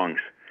great songs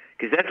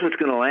because that's what's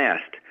going to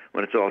last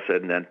when it's all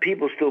said and done.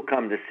 People still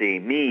come to see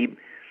me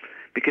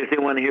because they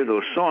want to hear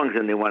those songs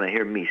and they want to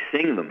hear me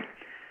sing them.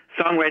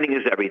 Songwriting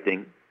is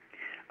everything.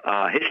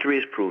 History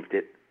has proved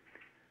it.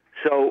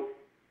 So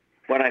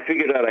when I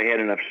figured out I had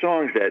enough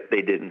songs that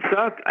they didn't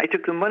suck, I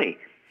took the money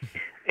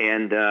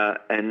and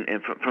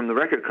from the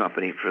record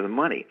company for the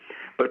money.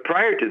 But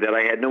prior to that,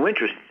 I had no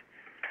interest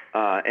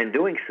in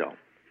doing so.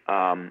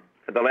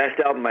 The last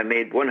album I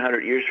made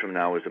 100 years from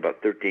now was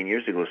about 13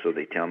 years ago, so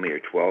they tell me, or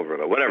 12,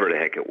 or whatever the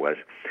heck it was.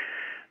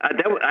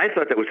 I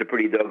thought that was a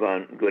pretty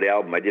doggone good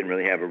album. I didn't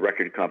really have a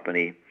record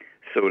company,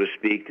 so to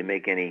speak, to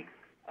make any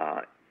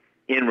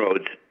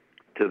inroads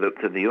to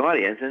the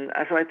audience, and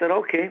so I thought,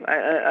 okay,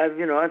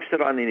 I've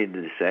said all I needed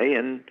to say,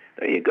 and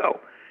there you go.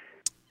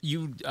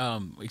 You,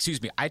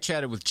 excuse me, I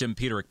chatted with Jim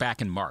Peterick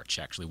back in March,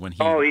 actually, when he...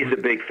 Oh, he's a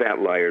big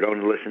fat liar.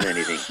 Don't listen to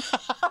anything.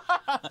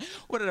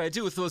 What did I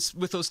do with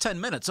those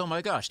 10 minutes? Oh,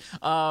 my gosh.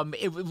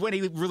 When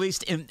he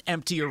released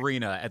Empty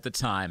Arena at the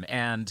time,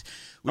 and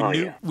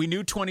we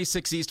knew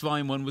 26 East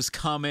Volume 1 was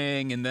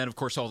coming, and then, of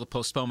course, all the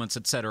postponements,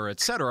 et cetera,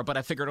 but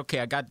I figured, okay,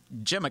 I got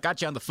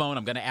you on the phone.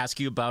 I'm going to ask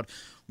you about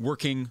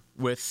working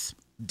with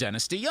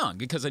Dennis DeYoung,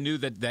 because I knew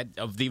that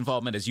of the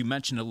involvement, as you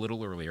mentioned a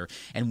little earlier.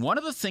 And one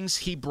of the things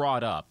he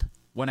brought up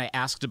when I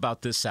asked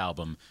about this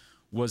album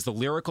was the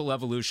lyrical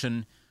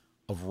evolution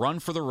of Run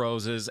for the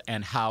Roses,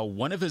 and how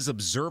one of his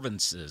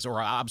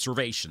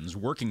observations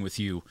working with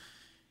you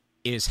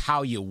is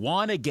how you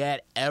want to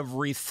get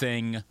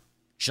everything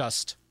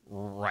just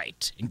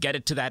right and get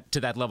it to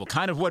that level,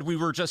 kind of what we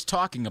were just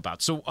talking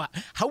about. So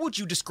how would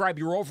you describe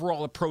your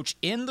overall approach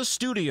in the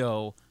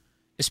studio,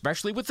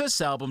 especially with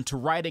this album, to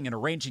writing and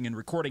arranging and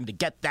recording to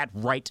get that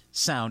right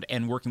sound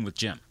and working with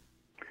Jim?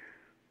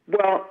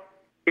 Well,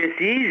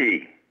 it's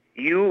easy.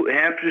 You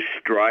have to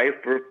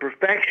strive for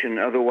perfection.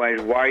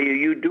 Otherwise, why are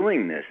you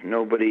doing this?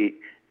 Nobody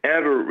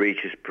ever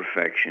reaches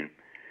perfection.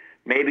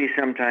 Maybe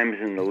sometimes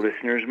in the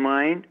listener's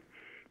mind,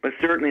 but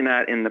certainly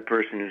not in the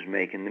person who's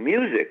making the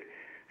music.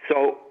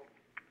 So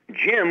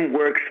Jim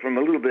works from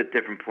a little bit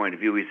different point of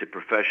view. He's a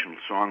professional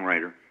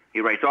songwriter. He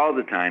writes all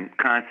the time,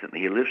 constantly.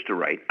 He lives to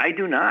write. I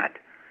do not.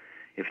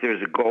 If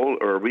there's a goal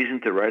or a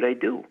reason to write, I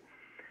do.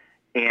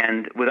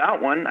 And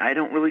without one, I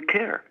don't really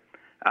care.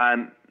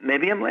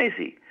 Maybe I'm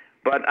lazy.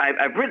 But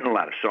I've written a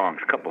lot of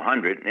songs, a couple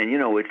hundred, and,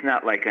 it's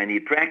not like I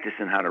need practice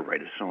in how to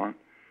write a song.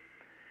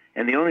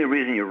 And the only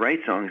reason you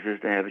write songs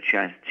is to have a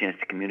chance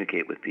to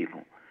communicate with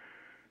people.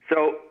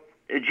 So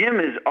Jim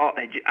is all.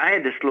 I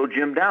had to slow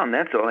Jim down.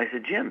 That's all. I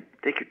said, Jim,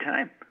 take your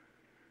time.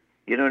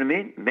 You know what I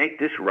mean? Make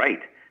this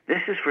right.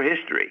 This is for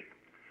history.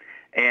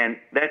 And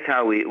that's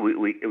how we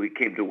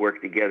came to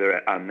work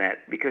together on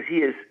that, because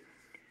he's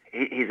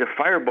a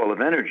fireball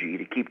of energy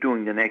to keep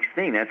doing the next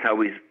thing. That's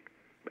how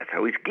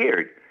he's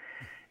geared.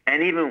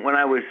 And even when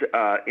I was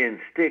in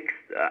Styx,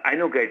 I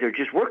know guys that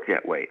just work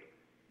that way.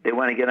 They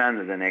want to get on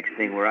to the next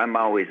thing, where I'm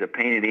always a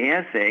pain in the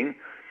ass saying,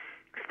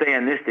 stay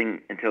on this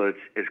thing until it's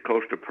as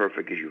close to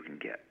perfect as you can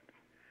get.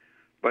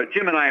 But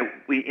Jim and I,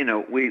 we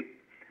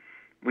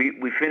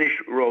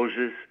finished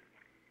Roses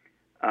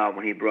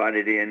when he brought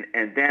it in,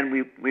 and then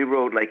we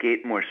wrote like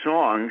 8 more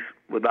songs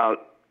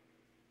without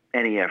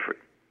any effort.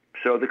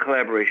 So the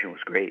collaboration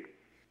was great.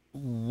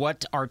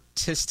 What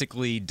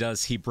artistically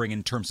does he bring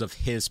in terms of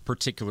his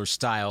particular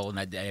style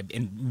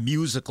and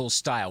musical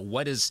style?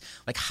 What is,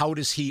 like, how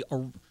does he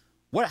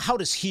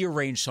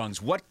arrange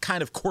songs? What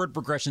kind of chord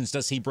progressions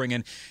does he bring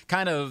in,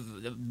 kind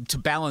of to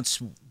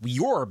balance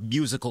your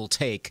musical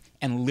take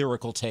and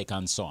lyrical take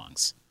on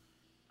songs?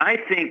 I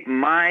think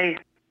my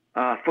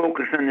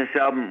focus on this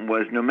album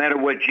was, no matter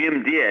what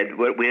Jim did,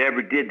 what we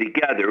ever did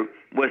together,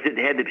 was it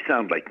had to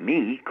sound like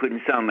me.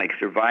 Couldn't sound like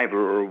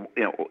Survivor, or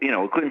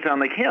it couldn't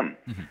sound like him.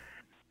 Mm-hmm.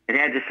 It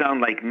had to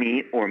sound like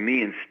me or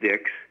me and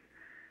Styx,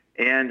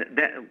 and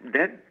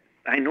that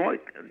I know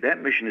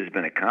that mission has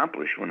been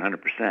accomplished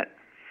 100%.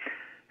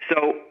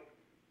 So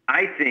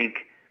I think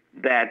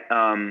that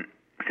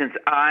since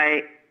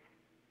I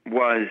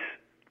was,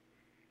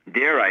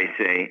 dare I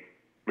say,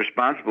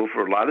 responsible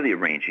for a lot of the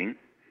arranging,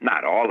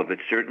 not all of it,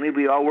 certainly,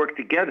 we all worked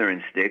together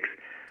in Styx,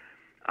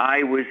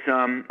 I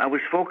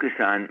was focused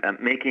on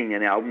making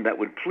an album that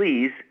would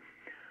please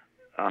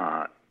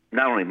not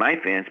only my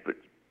fans, but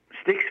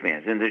Styx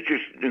fans. And there's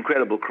just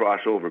incredible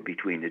crossover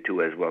between the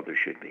two, as well there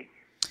should be.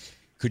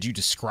 Could you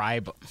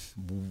describe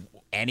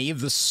any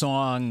of the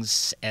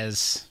songs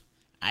as...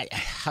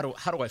 how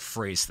do I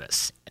phrase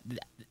this?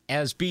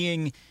 As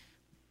being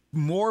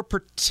more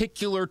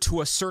particular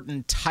to a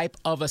certain type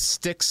of a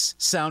Styx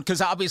sound?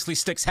 Because obviously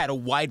Styx had a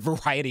wide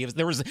variety of...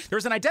 There was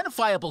an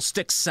identifiable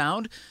Styx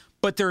sound,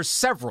 but there's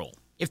several.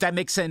 If that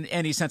makes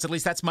any sense, at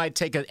least that's my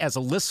take as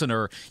a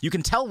listener. You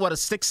can tell what a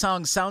Styx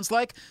song sounds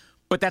like,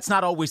 but that's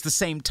not always the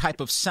same type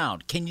of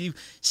sound. Can you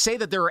say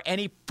that there are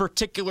any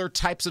particular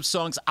types of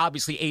songs?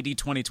 Obviously, AD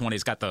 2020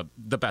 has got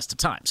the best of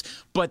times.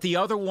 But the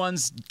other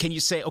ones, can you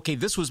say, okay,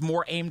 this was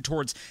more aimed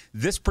towards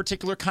this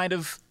particular kind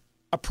of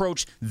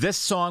approach? This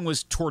song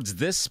was towards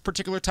this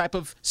particular type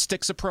of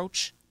Styx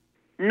approach?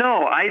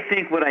 No, I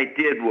think what I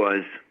did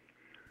was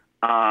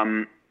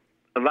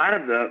a lot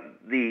of the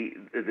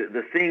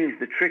things,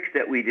 the tricks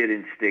that we did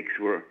in Styx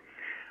were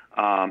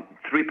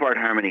 3-part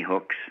harmony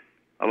hooks,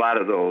 a lot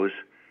of those.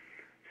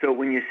 So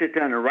when you sit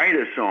down to write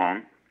a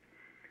song,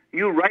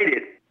 you write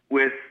it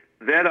with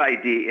that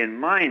idea in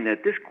mind,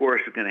 that this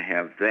chorus is going to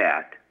have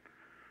that.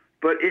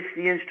 But it's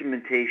the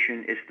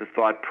instrumentation, it's the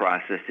thought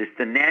process, it's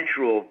the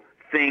natural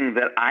thing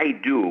that I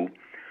do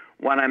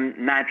when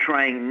I'm not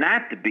trying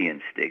not to be in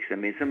Styx. I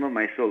mean, some of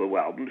my solo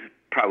albums,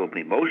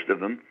 probably most of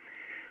them,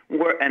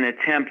 were an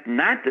attempt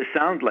not to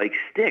sound like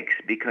Styx,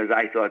 because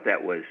I thought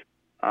that was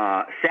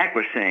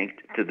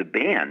sacrosanct to the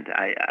band.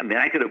 I mean,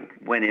 I could have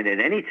went in at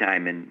any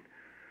time and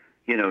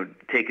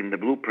taken the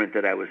blueprint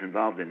that I was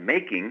involved in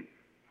making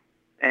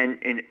and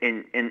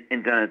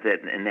done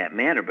it in that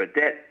manner. But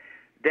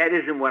that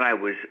isn't what I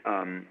was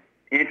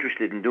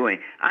interested in doing.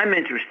 I'm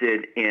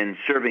interested in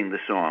serving the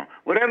song.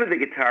 Whatever the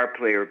guitar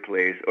player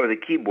plays or the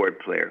keyboard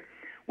player,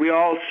 we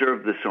all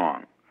serve the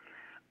song.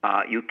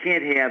 You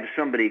can't have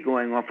somebody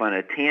going off on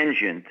a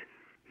tangent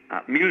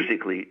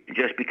musically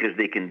just because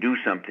they can do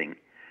something.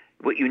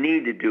 What you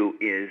need to do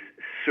is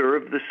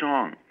serve the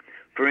song.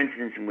 For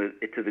instance,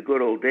 to the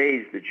Good Old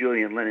Days, the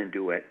Julian Lennon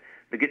duet,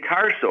 the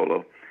guitar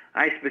solo,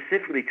 I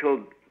specifically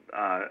told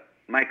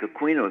Mike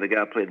Aquino, the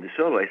guy who played the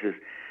solo, I says,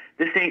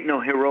 this ain't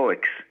no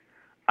heroics.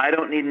 I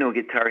don't need no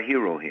guitar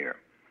hero here.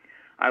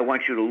 I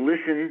want you to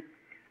listen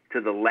to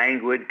the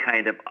languid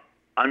kind of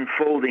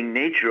unfolding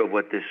nature of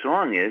what this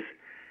song is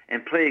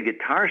and play a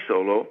guitar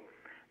solo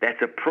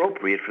that's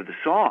appropriate for the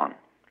song.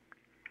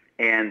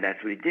 And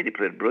that's what he did. He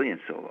played a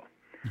brilliant solo.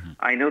 Mm-hmm.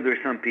 I know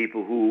there's some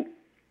people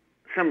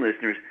some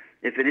listeners,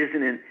 if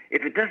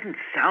it doesn't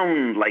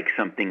sound like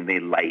something they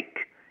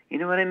like, you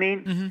know what I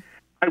mean? Mm-hmm.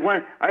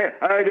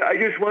 I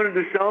just wanted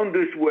to sound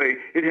this way.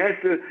 It has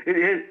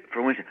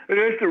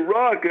to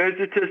rock. It has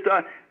to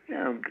testosterone.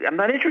 No, I'm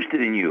not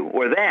interested in you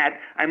or that.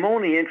 I'm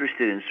only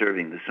interested in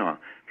serving the song.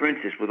 For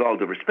instance, with all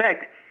due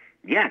respect,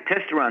 yeah,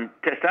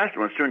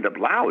 testosterone's turned up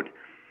loud,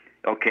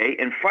 okay,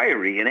 and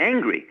fiery and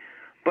angry,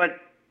 but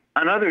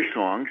on other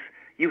songs,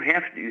 you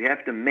have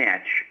to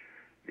match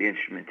the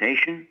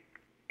instrumentation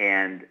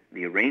and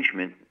the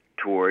arrangement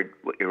toward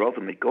what your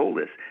ultimate goal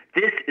is.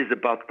 This is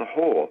about the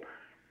whole,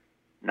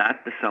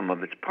 not the sum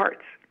of its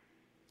parts.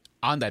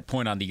 On that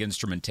point on the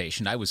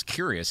instrumentation, I was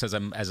curious as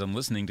I'm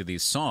listening to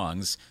these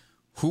songs,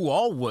 who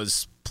all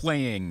was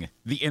playing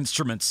the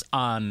instruments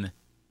on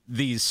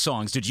these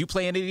songs? Did you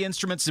play any of the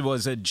instruments? It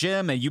was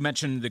Jim, and you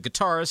mentioned the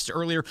guitarist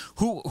earlier.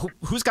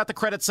 Who's got the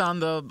credits on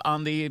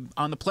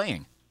the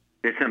playing?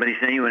 Did somebody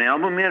send you an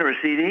album yet or a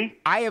CD?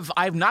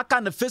 I've not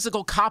gotten a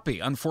physical copy,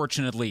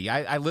 unfortunately.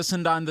 I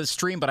listened on the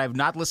stream, but I've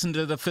not listened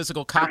to the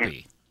physical copy.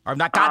 Okay. Or I've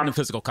not gotten a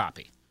physical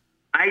copy.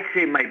 I'd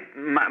say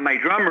my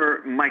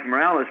drummer, Mike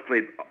Morales,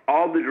 played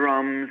all the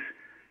drums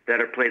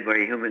that are played by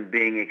a human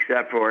being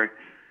except for,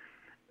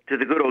 to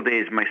the good old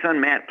days, my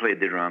son Matt played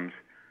the drums.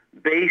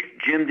 Bass,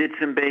 Jim did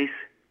some bass.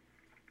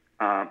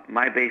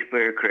 My bass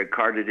player, Craig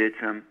Carter, did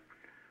some.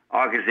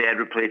 August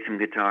Adler played some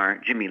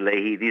guitar. Jimmy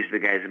Leahy, these are the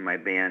guys in my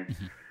band.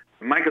 Mm-hmm.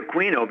 Mike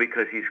Aquino,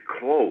 because he's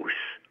close,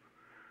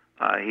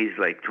 he's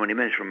like 20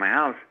 minutes from my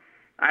house,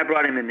 I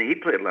brought him in, he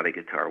played a lot of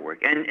guitar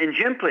work. And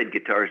Jim played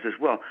guitars as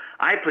well.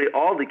 I play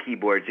all the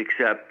keyboards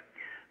except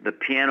the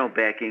piano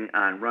backing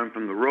on Run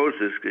from the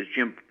Roses, because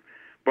Jim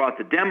brought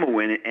the demo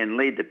in and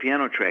laid the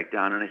piano track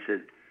down, and he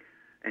said,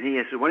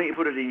 why don't you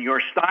put it in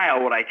your style?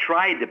 Well, I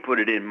tried to put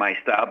it in my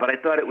style, but I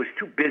thought it was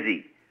too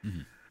busy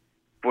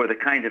for the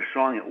kind of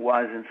song it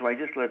was, and so I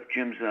just left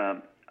Jim's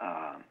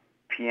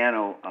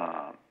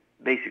piano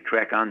basic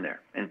track on there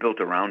and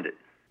built around it.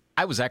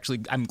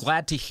 I'm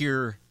glad to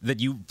hear that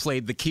you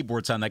played the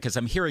keyboards on that, because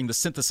I'm hearing the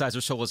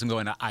synthesizer solos and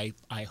going, I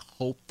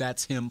hope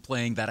that's him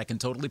playing that. I can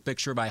totally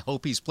picture him. I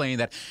hope he's playing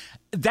that.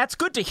 That's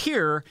good to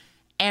hear.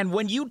 And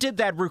when you did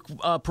that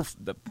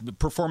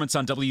performance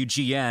on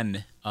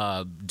WGN,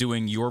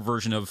 doing your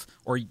version of,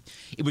 or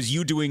it was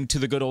you doing To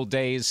the Good Old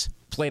Days,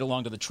 played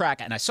along to the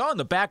track, and I saw in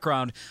the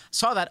background,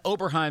 saw that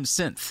Oberheim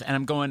synth, and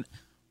I'm going,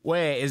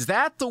 wait, is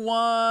that the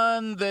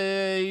one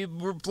they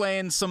were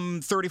playing some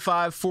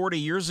 35, 40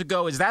 years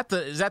ago? Is that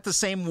the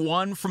same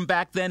one from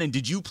back then? And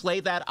did you play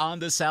that on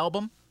this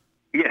album?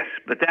 Yes,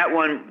 but that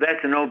one,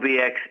 that's an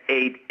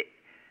OBX-8.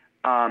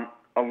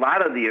 A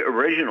lot of the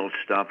original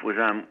stuff was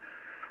on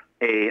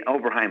a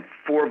Oberheim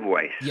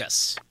 4-voice.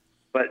 Yes.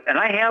 And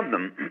I have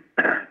them,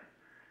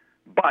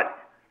 but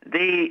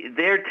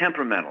they're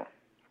temperamental.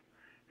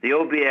 The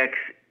OBX,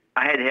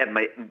 I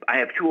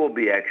have two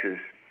OBXs,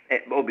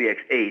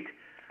 OBX-8,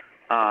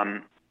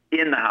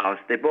 in the house.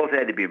 They both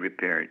had to be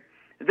repaired.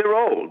 They're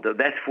old.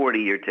 That's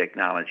 40-year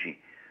technology.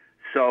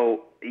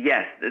 So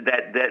yes,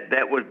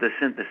 that was the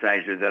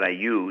synthesizer that I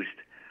used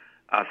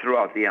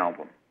throughout the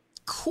album.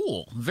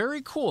 Cool.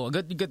 Very cool.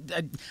 Good.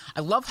 I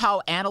love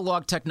how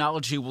analog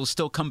technology will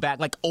still come back.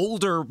 Like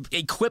older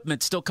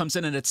equipment still comes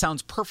in and it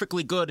sounds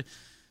perfectly good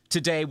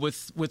today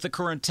with the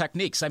current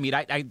techniques. I mean,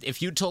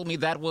 if you told me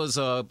that was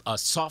a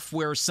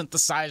software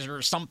synthesizer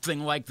or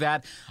something like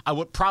that, I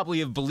would probably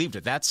have believed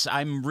it.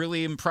 I'm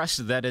really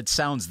impressed that it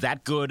sounds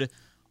that good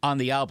on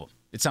the album.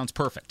 It sounds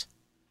perfect.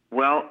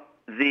 Well,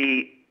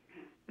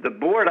 the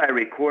board I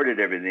recorded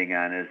everything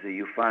on is the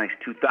Euphonics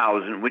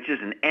 2000, which is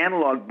an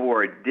analog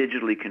board,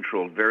 digitally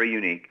controlled, very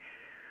unique.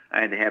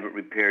 I had to have it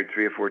repaired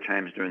 3 or 4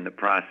 times during the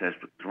process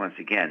because, once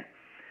again,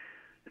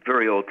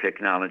 very old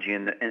technology.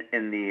 And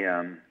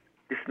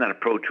this is not a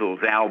Pro Tools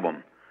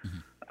album. Mm-hmm.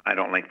 I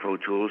don't like Pro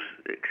Tools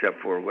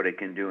except for what it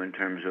can do in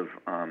terms of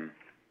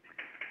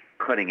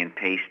cutting and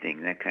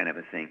pasting, that kind of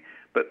a thing.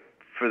 But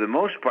for the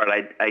most part,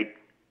 I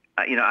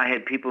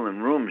had people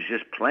in rooms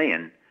just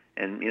playing,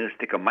 and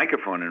stick a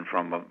microphone in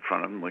front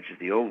of them, which is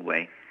the old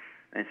way,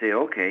 and say,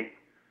 okay,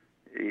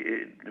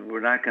 we're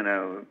not going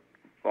to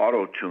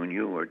auto-tune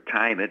you or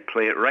time it,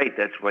 play it right.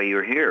 That's why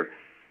you're here.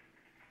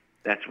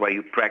 That's why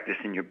you practice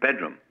in your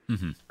bedroom.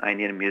 Mm-hmm. I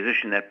need a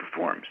musician that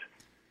performs.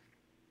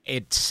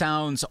 It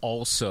sounds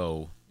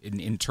also,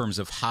 in terms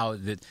of how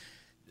the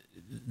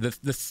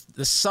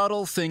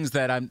subtle things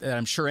that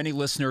I'm sure any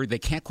listener, they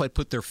can't quite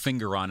put their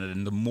finger on it.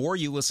 And the more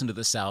you listen to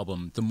this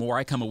album, the more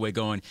I come away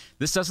going,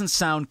 this doesn't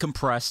sound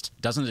compressed,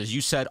 doesn't, as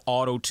you said,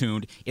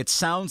 auto-tuned. It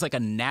sounds like a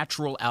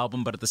natural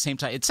album, but at the same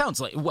time, it sounds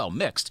like, well,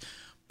 mixed.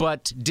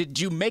 But did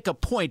you make a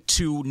point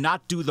to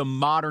not do the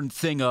modern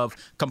thing of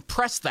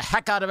compress the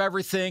heck out of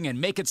everything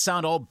and make it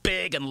sound all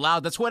big and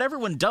loud? That's what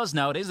everyone does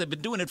nowadays. They've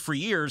been doing it for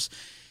years.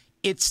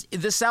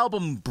 This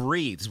album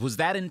breathes. Was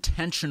that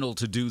intentional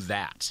to do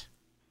that?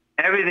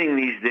 Everything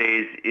these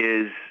days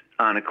is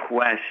on a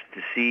quest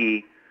to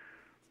see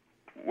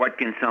what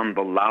can sound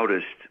the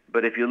loudest.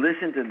 But if you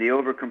listen to the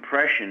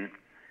overcompression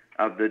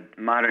of the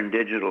modern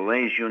digital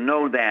age, you'll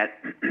know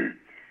that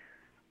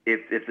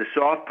if the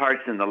soft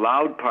parts and the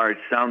loud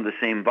parts sound the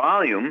same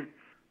volume,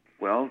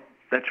 well,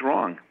 that's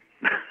wrong.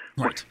 Right.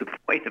 What's the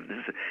point of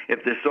this?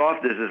 If the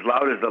soft is as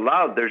loud as the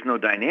loud, there's no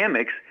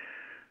dynamics.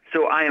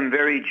 So I am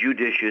very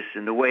judicious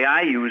in the way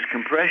I use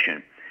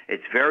compression.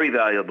 It's very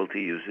valuable to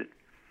use it.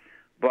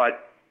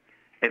 But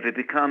if it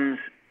becomes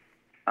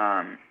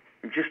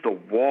just a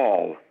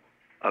wall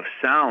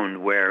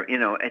sound where,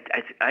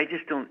 I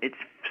just don't, it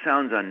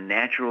sounds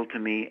unnatural to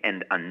me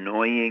and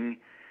annoying.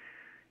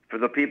 For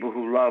the people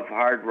who love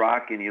hard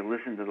rock and you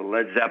listen to the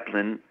Led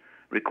Zeppelin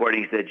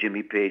recordings that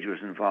Jimmy Page was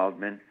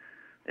involved in,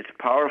 it's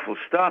powerful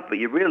stuff, but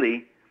you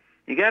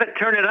got to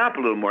turn it up a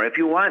little more. If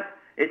you want,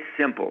 it's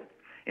simple.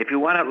 If you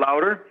want it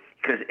louder,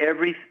 because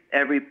every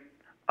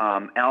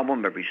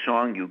album, every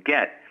song you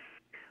get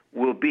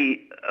will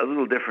be a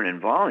little different in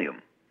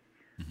volume.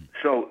 Mm-hmm.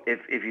 So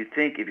if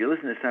you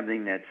listen to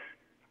something that's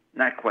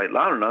not quite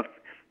loud enough,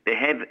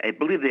 I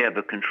believe they have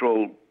a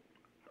control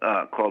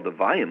called the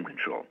volume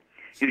control.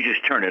 You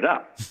just turn it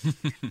up.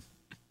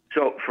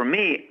 So for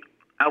me,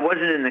 I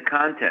wasn't in the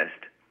contest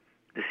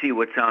to see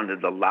what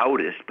sounded the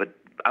loudest, but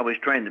I was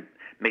trying to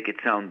make it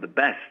sound the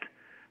best,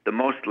 the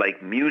most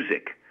like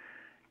music,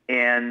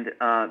 and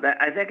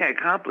I think I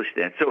accomplished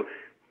that. So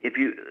if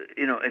you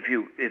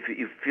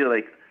feel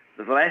like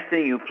the last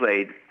thing you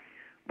played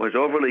was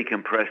overly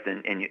compressed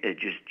and it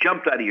just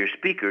jumped out of your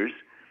speakers,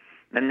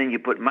 and then you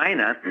put mine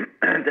on,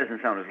 it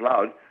doesn't sound as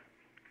loud.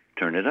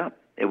 Turn it up.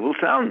 It will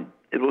sound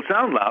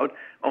loud.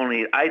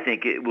 Only I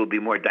think it will be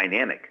more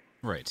dynamic.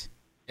 Right.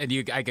 And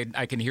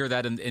I can hear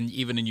that, and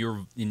even in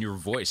your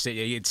voice,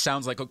 it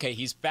sounds like, okay,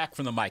 he's back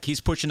from the mic,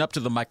 he's pushing up to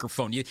the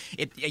microphone.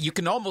 You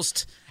can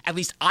almost, at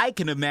least I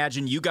can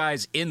imagine you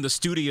guys in the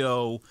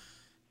studio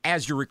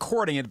as you're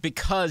recording it,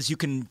 because you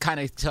can kind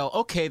of tell,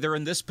 okay, they're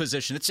in this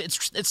position.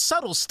 It's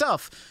subtle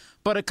stuff,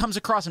 but it comes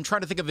across. I'm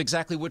trying to think of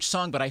exactly which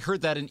song, but I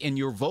heard that in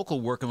your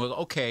vocal work, and was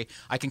okay,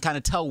 I can kind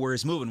of tell where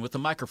he's moving with the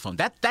microphone.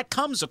 That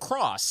comes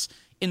across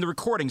in the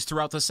recordings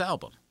throughout this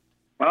album.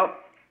 Well,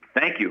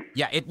 thank you.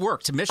 Yeah, it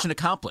worked. Mission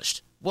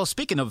accomplished. Well,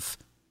 speaking of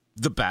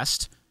the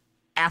best,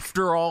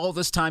 after all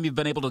this time you've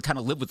been able to kind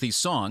of live with these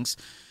songs,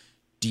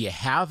 do you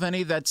have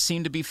any that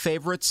seem to be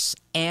favorites,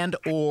 and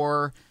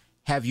or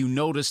have you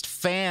noticed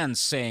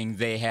fans saying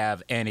they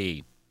have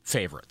any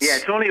favorites? Yeah,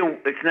 it's not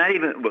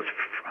even,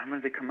 when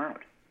did they come out?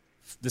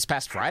 This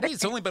past Friday?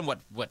 It's only been what?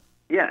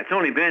 Yeah, it's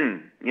only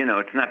been,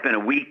 it's not been a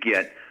week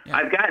yet. Yeah.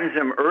 I've gotten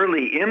some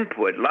early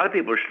input. A lot of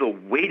people are still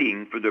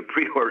waiting for the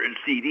pre-ordered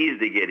CDs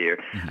to get here.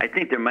 Mm-hmm. I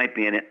think there might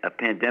be a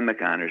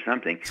pandemic on or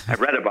something. I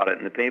read about it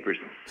in the papers.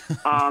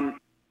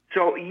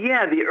 So,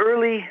 yeah, the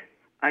early,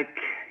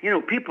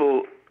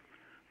 people,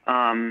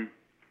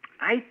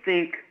 I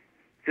think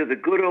to the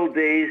good old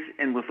days,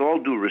 and with all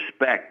due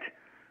respect,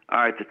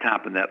 are at the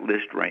top of that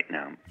list right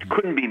now. It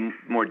couldn't be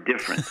more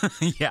different.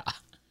 Yeah.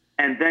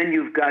 And then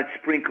you've got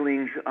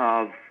sprinklings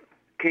of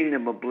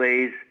Kingdom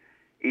Ablaze,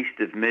 East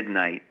of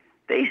Midnight.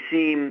 They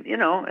seem,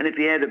 and if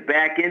you had to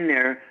back in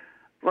there,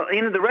 well,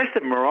 the rest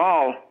of them are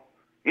all,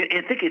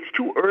 I think it's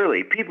too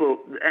early. People,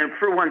 and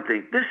for one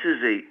thing, this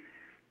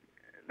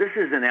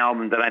is an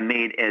album that I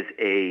made as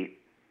a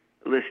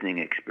listening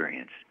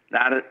experience,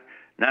 not a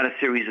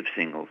series of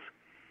singles.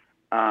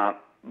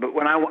 But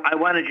when I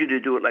wanted you to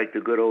do it like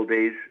the good old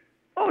days,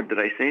 did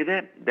I say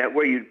that? That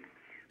where you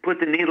put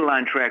the needle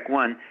on track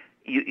one,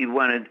 you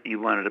wanted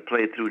to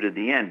play it through to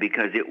the end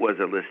because it was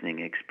a listening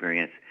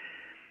experience.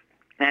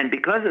 And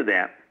because of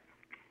that,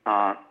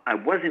 I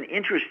wasn't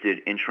interested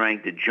in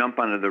trying to jump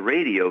onto the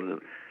radio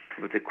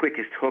with the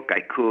quickest hook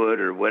I could,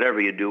 or whatever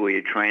you do where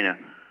you're trying to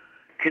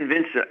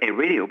convince a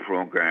radio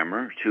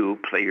programmer to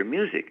play your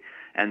music.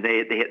 And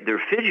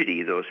they're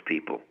fidgety, those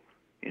people.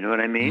 You know what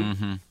I mean?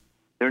 Mm-hmm.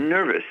 They're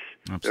nervous.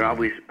 Absolutely. They're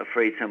always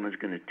afraid someone's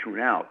going to tune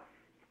out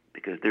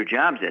because their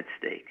job's at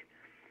stake.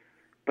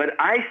 But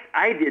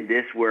I did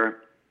this where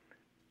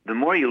the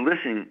more you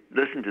listen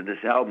to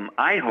this album,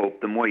 I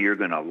hope the more you're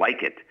going to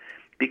like it,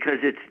 because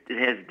it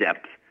has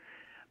depth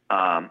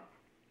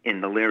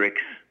in the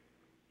lyrics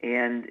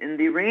and in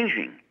the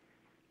arranging.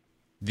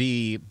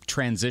 The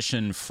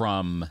transition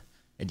from,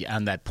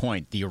 on that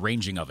point, the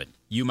arranging of it,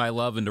 You My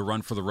Love and To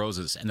Run for the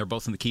Roses, and they're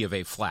both in the key of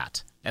A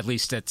flat. At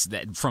least that's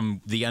that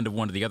from the end of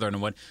one to the other.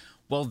 And one,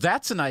 well,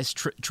 that's a nice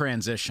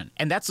transition.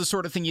 And that's the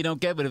sort of thing you don't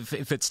get but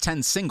if it's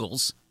 10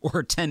 singles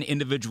or 10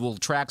 individual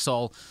tracks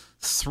all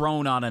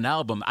thrown on an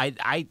album.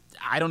 I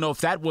don't know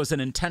if that was an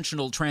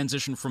intentional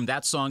transition from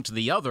that song to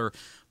the other,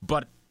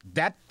 but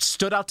that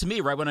stood out to me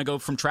right when I go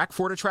from track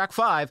 4 to track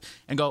 5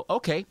 and go,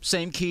 okay,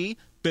 same key,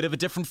 bit of a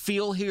different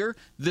feel here.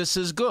 This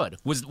is good.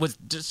 Was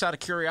just out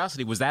of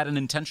curiosity, was that an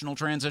intentional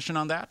transition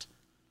on that?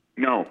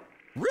 No.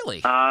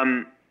 Really?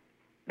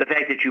 The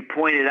fact that you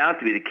pointed out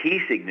to me the key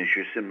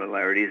signature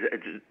similarities,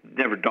 it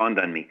never dawned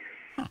on me.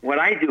 Huh. What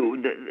I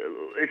do,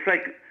 it's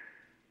like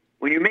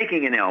when you're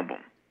making an album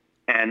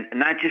and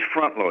not just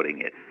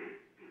front-loading it.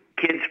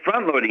 Kids,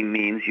 front-loading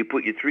means you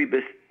put your 3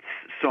 best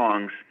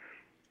songs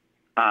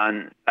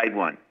on side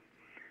 1.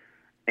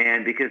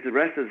 And because the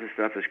rest of the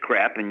stuff is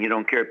crap and you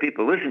don't care if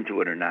people listen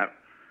to it or not,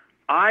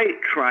 I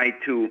try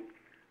to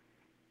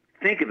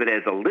think of it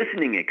as a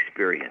listening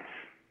experience,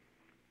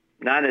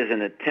 not as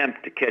an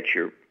attempt to catch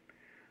your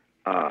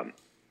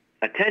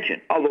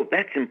attention. Although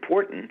that's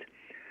important,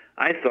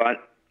 I thought,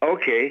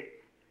 okay,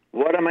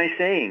 what am I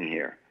saying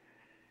here?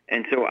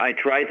 And so I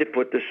tried to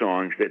put the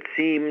songs that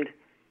seemed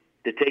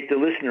to take the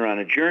listener on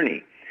a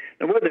journey.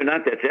 And whether or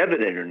not that's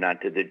evident or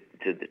not to the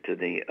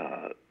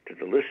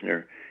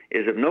listener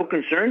is of no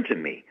concern to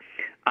me.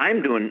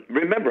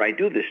 Remember, I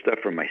do this stuff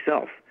for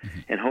myself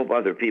and hope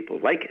other people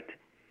like it.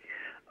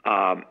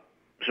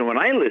 So when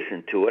I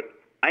listen to it,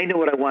 I know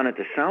what I want it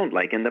to sound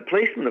like, and the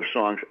placement of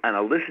songs on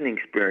a listening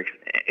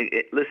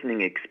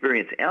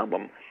experience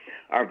album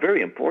are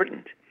very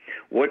important.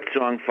 What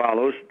song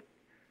follows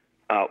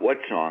what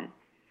song?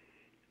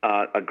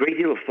 A great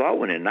deal of thought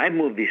went in. And I've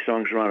moved these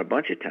songs around a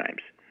bunch of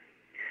times,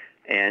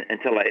 and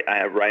until I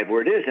arrive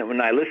where it is. And when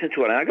I listen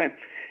to it, I go,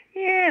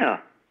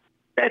 "Yeah,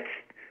 that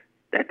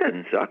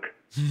doesn't suck."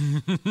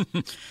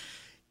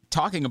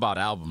 Talking about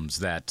albums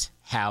that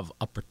have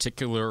a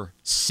particular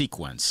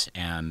sequence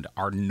and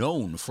are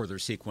known for their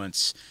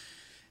sequence,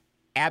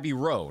 Abbey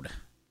Road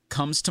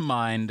comes to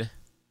mind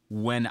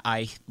when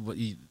I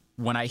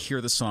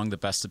hear the song "The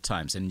Best of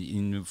Times,"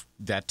 and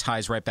that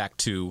ties right back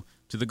to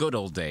the good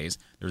old days.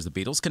 There's the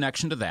Beatles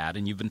connection to that,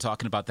 and you've been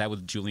talking about that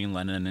with Julian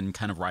Lennon and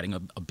kind of writing a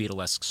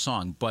Beatlesque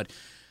song. But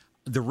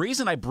the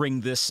reason I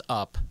bring this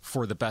up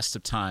for "The Best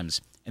of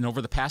Times," and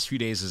over the past few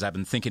days as I've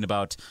been thinking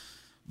about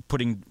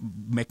coming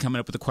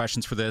up with the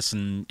questions for this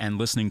and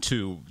listening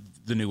to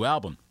the new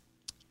album,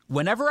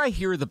 whenever I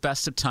hear "The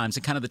Best of Times"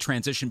 and kind of the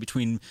transition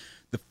between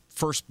the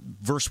first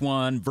verse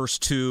 1, verse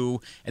 2,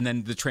 and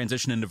then the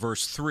transition into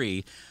verse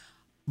 3,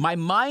 my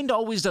mind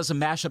always does a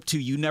mashup to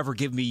 "You Never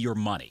Give Me Your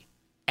Money."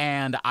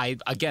 And I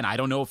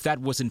don't know if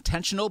that was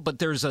intentional, but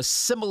there's a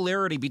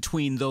similarity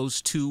between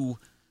those two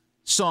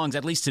songs,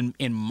 at least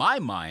in my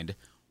mind.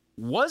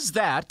 Was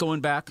that,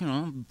 going back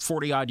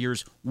 40-odd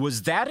years,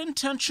 was that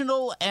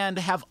intentional? And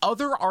have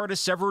other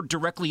artists ever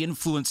directly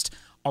influenced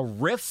a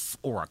riff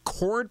or a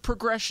chord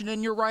progression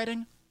in your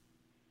writing?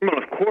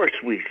 Well, of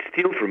course, we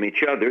steal from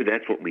each other.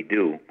 That's what we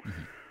do.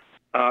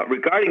 Mm-hmm.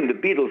 Regarding the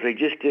Beatles, I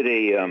just did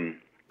a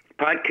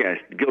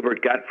podcast,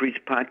 Gilbert Gottfried's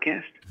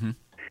podcast. Mm-hmm.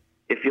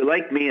 If you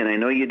like me, and I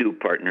know you do,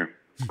 partner,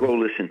 go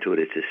listen to it.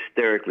 It's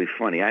hysterically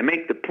funny. I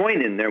make the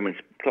point in there when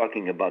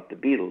talking about the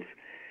Beatles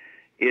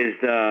is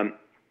the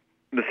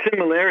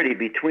similarity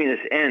between us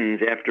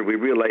ends after we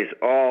realize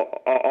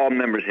all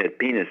members had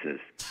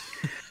penises.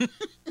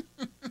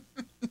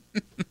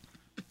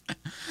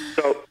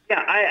 So,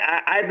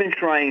 yeah, I've been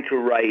trying to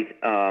write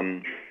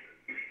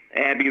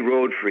Abbey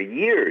Road for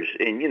years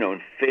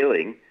and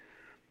failing.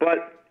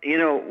 But,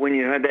 when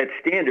you have that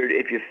standard,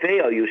 if you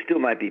fail, you still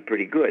might be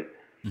pretty good.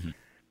 Mm-hmm.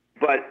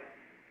 But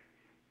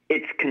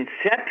it's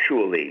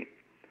conceptually,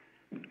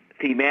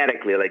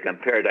 thematically, like on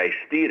Paradise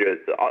Theater,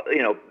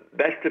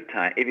 Best of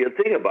Time. If you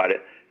think about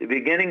it, the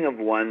beginning of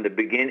one,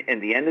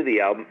 the end of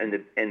the album, and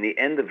the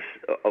end of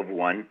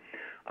one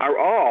are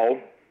all,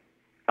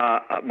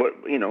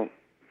 the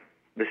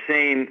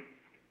same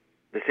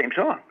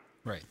song.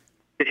 Right.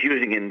 Just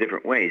using it in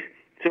different ways.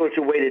 So it's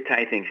a way to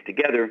tie things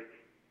together.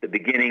 The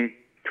beginning,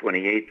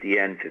 28, the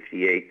end,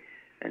 58,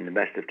 and the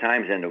Best of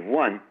Times, end of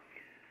one.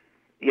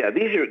 Yeah,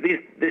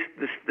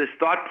 this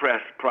thought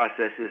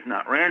process is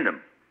not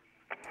random.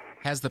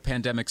 Has the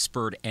pandemic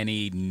spurred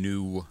any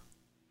new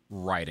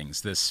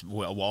writings?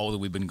 All that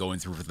we've been going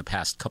through for the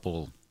past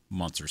couple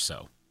months or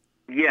so.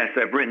 Yes,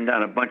 I've written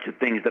down a bunch of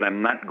things that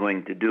I'm not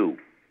going to do.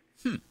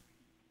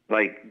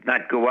 Like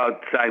not go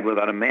outside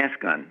without a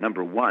mask on.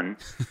 Number one.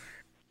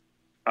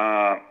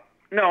 No,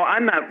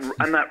 I'm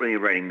not really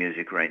writing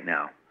music right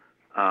now.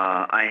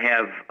 I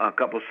have a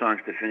couple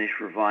songs to finish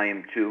for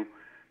Volume 2,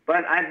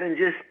 but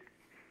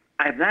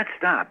I've not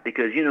stopped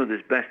because,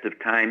 this Best of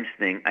Times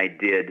thing I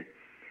did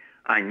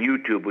on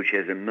YouTube, which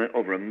has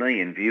over 1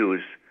 million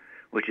views,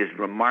 which is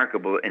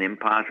remarkable and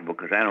impossible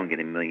because I don't get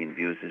 1 million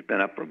views. It's been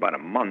up for about a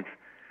month.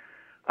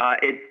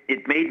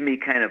 It made me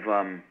kind of,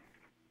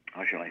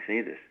 how shall I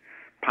say this,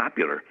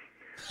 popular.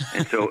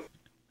 And so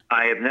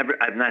I've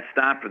not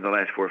stopped for the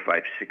last 4,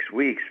 5, 6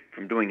 weeks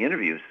from doing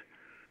interviews.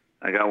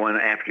 I got one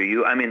after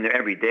you. I mean,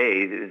 every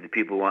day the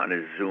people want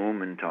to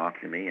Zoom and talk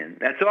to me, and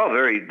that's all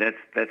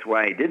that's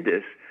why I did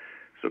this,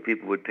 so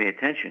people would pay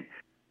attention.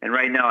 And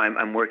right now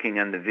I'm working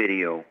on the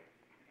video,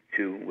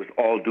 too, with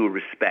All Due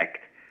Respect,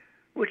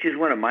 which is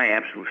one of my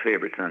absolute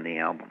favorites on the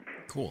album.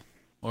 Cool.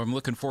 Well, I'm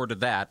looking forward to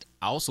that.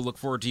 I also look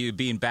forward to you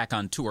being back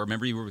on tour.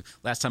 Remember,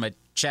 last time I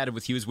chatted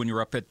with you was when you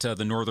were up at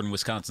the Northern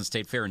Wisconsin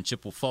State Fair in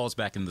Chippewa Falls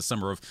back in the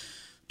summer of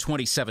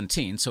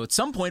 2017. So at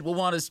some point, we'll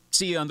want to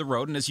see you on the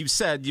road. And as you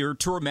said, your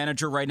tour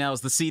manager right now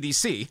is the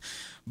CDC.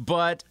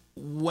 But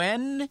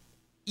when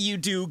you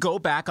do go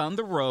back on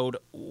the road,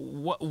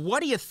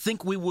 what do you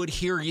think we would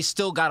hear? You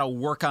still got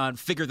to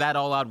figure that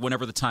all out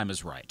whenever the time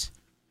is right.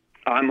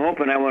 I'm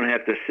hoping I won't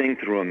have to sing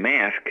through a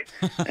mask.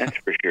 That's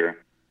for sure.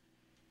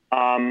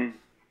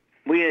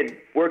 We had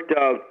worked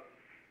out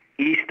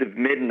East of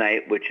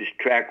Midnight, which is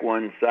track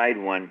 1, side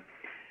 1,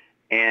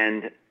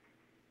 and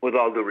with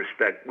all due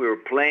respect, we were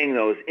playing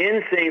those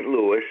in St.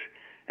 Louis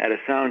at a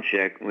sound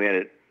check. We had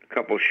a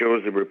couple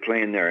shows that we were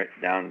playing there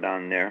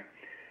down there,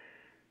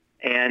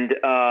 and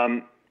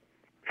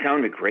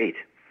sounded great.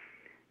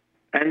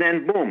 And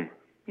then boom,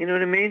 you know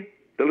what I mean?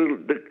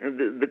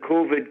 The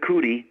COVID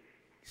cootie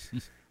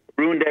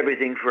ruined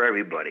everything for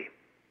everybody.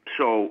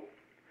 So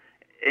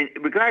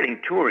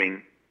regarding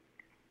touring,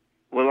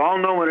 we'll all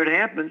know when it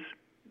happens,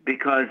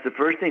 because the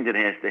first thing that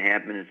has to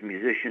happen is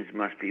musicians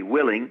must be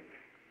willing,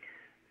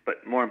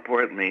 but more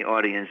importantly,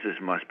 audiences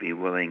must be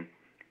willing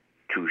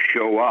to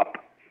show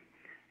up.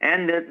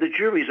 And the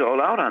jury's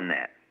all out on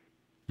that.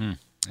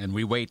 And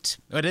we wait.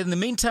 But in the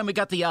meantime, we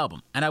got the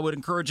album. And I would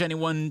encourage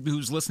anyone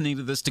who's listening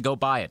to this to go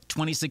buy it.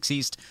 26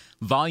 East,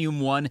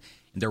 Volume 1.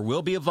 And there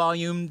will be a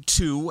Volume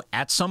 2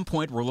 at some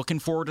point. We're looking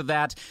forward to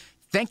that.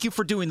 Thank you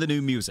for doing the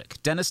new music.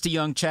 Dennis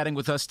DeYoung chatting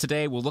with us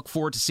today. We'll look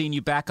forward to seeing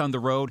you back on the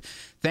road.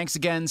 Thanks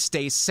again.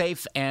 Stay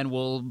safe, and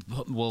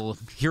we'll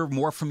hear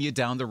more from you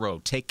down the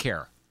road. Take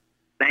care.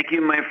 Thank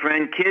you, my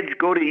friend. Kids,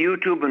 go to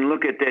YouTube and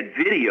look at that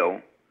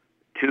video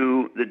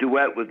to the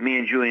duet with me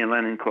and Julian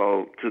Lennon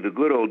called To the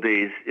Good Old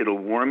Days. It'll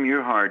warm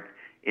your heart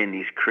in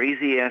these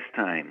crazy-ass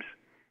times.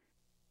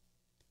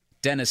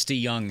 Dennis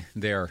DeYoung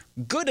there.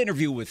 Good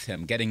interview with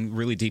him, getting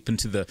really deep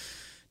into the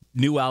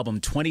new album,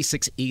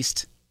 26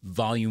 East,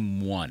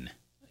 Volume 1.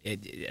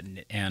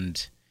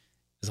 And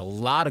there's a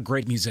lot of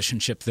great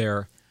musicianship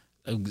there.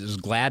 I was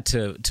glad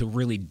to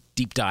really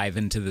deep dive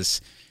into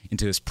this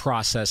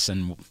process.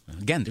 And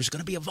again, there's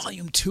going to be a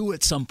Volume 2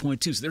 at some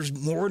point too. So there's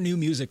more new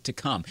music to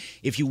come.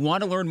 If you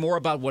want to learn more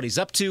about what he's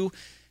up to,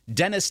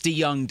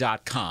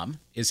 DennisDeYoung.com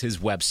is his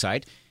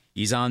website.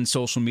 He's on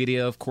social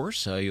media, of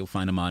course. You'll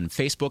find him on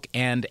Facebook.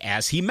 And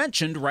as he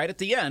mentioned right at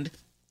the end,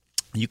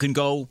 you can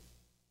go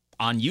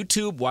on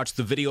YouTube, watch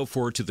the video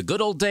for To the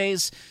Good Old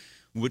Days,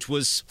 which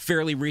was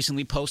fairly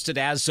recently posted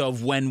as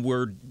of when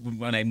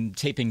I'm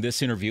taping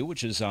this interview,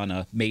 which is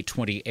on May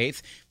 28th.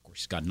 Of course,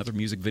 he's got another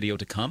music video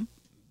to come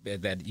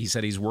that he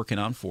said he's working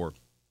on for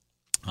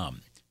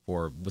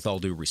With All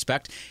Due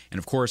Respect. And,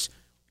 of course,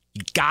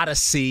 you got to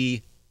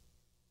see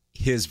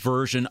his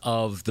version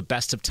of The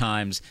Best of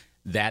Times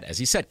that, as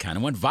he said, kind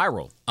of went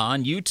viral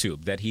on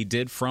YouTube that he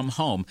did from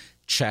home.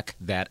 Check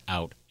that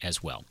out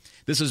as well.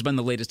 This has been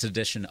the latest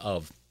edition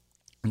of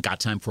Got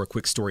Time for a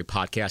Quick Story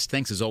podcast.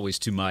 Thanks, as always,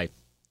 to my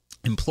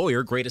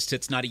employer, Greatest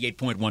Hits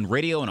 98.1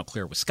 Radio in Eau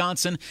Claire,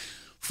 Wisconsin,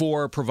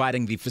 for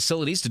providing the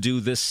facilities to do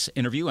this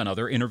interview and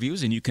other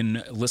interviews. And you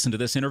can listen to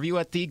this interview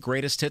at the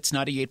Greatest Hits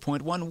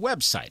 98.1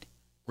 website,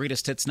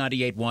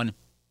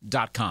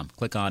 greatesthits981.com.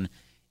 Click on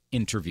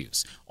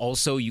interviews.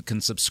 Also, you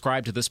can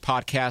subscribe to this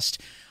podcast.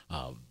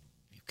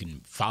 You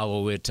can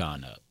follow it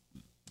on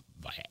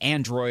via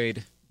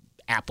Android,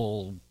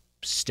 Apple,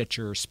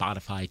 Stitcher,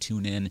 Spotify,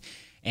 TuneIn,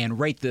 and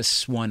rate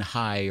this one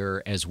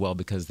higher as well,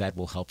 because that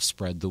will help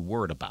spread the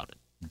word about it,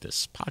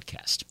 this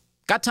podcast.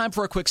 Got time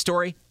for a quick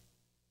story?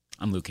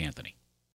 I'm Luke Anthony.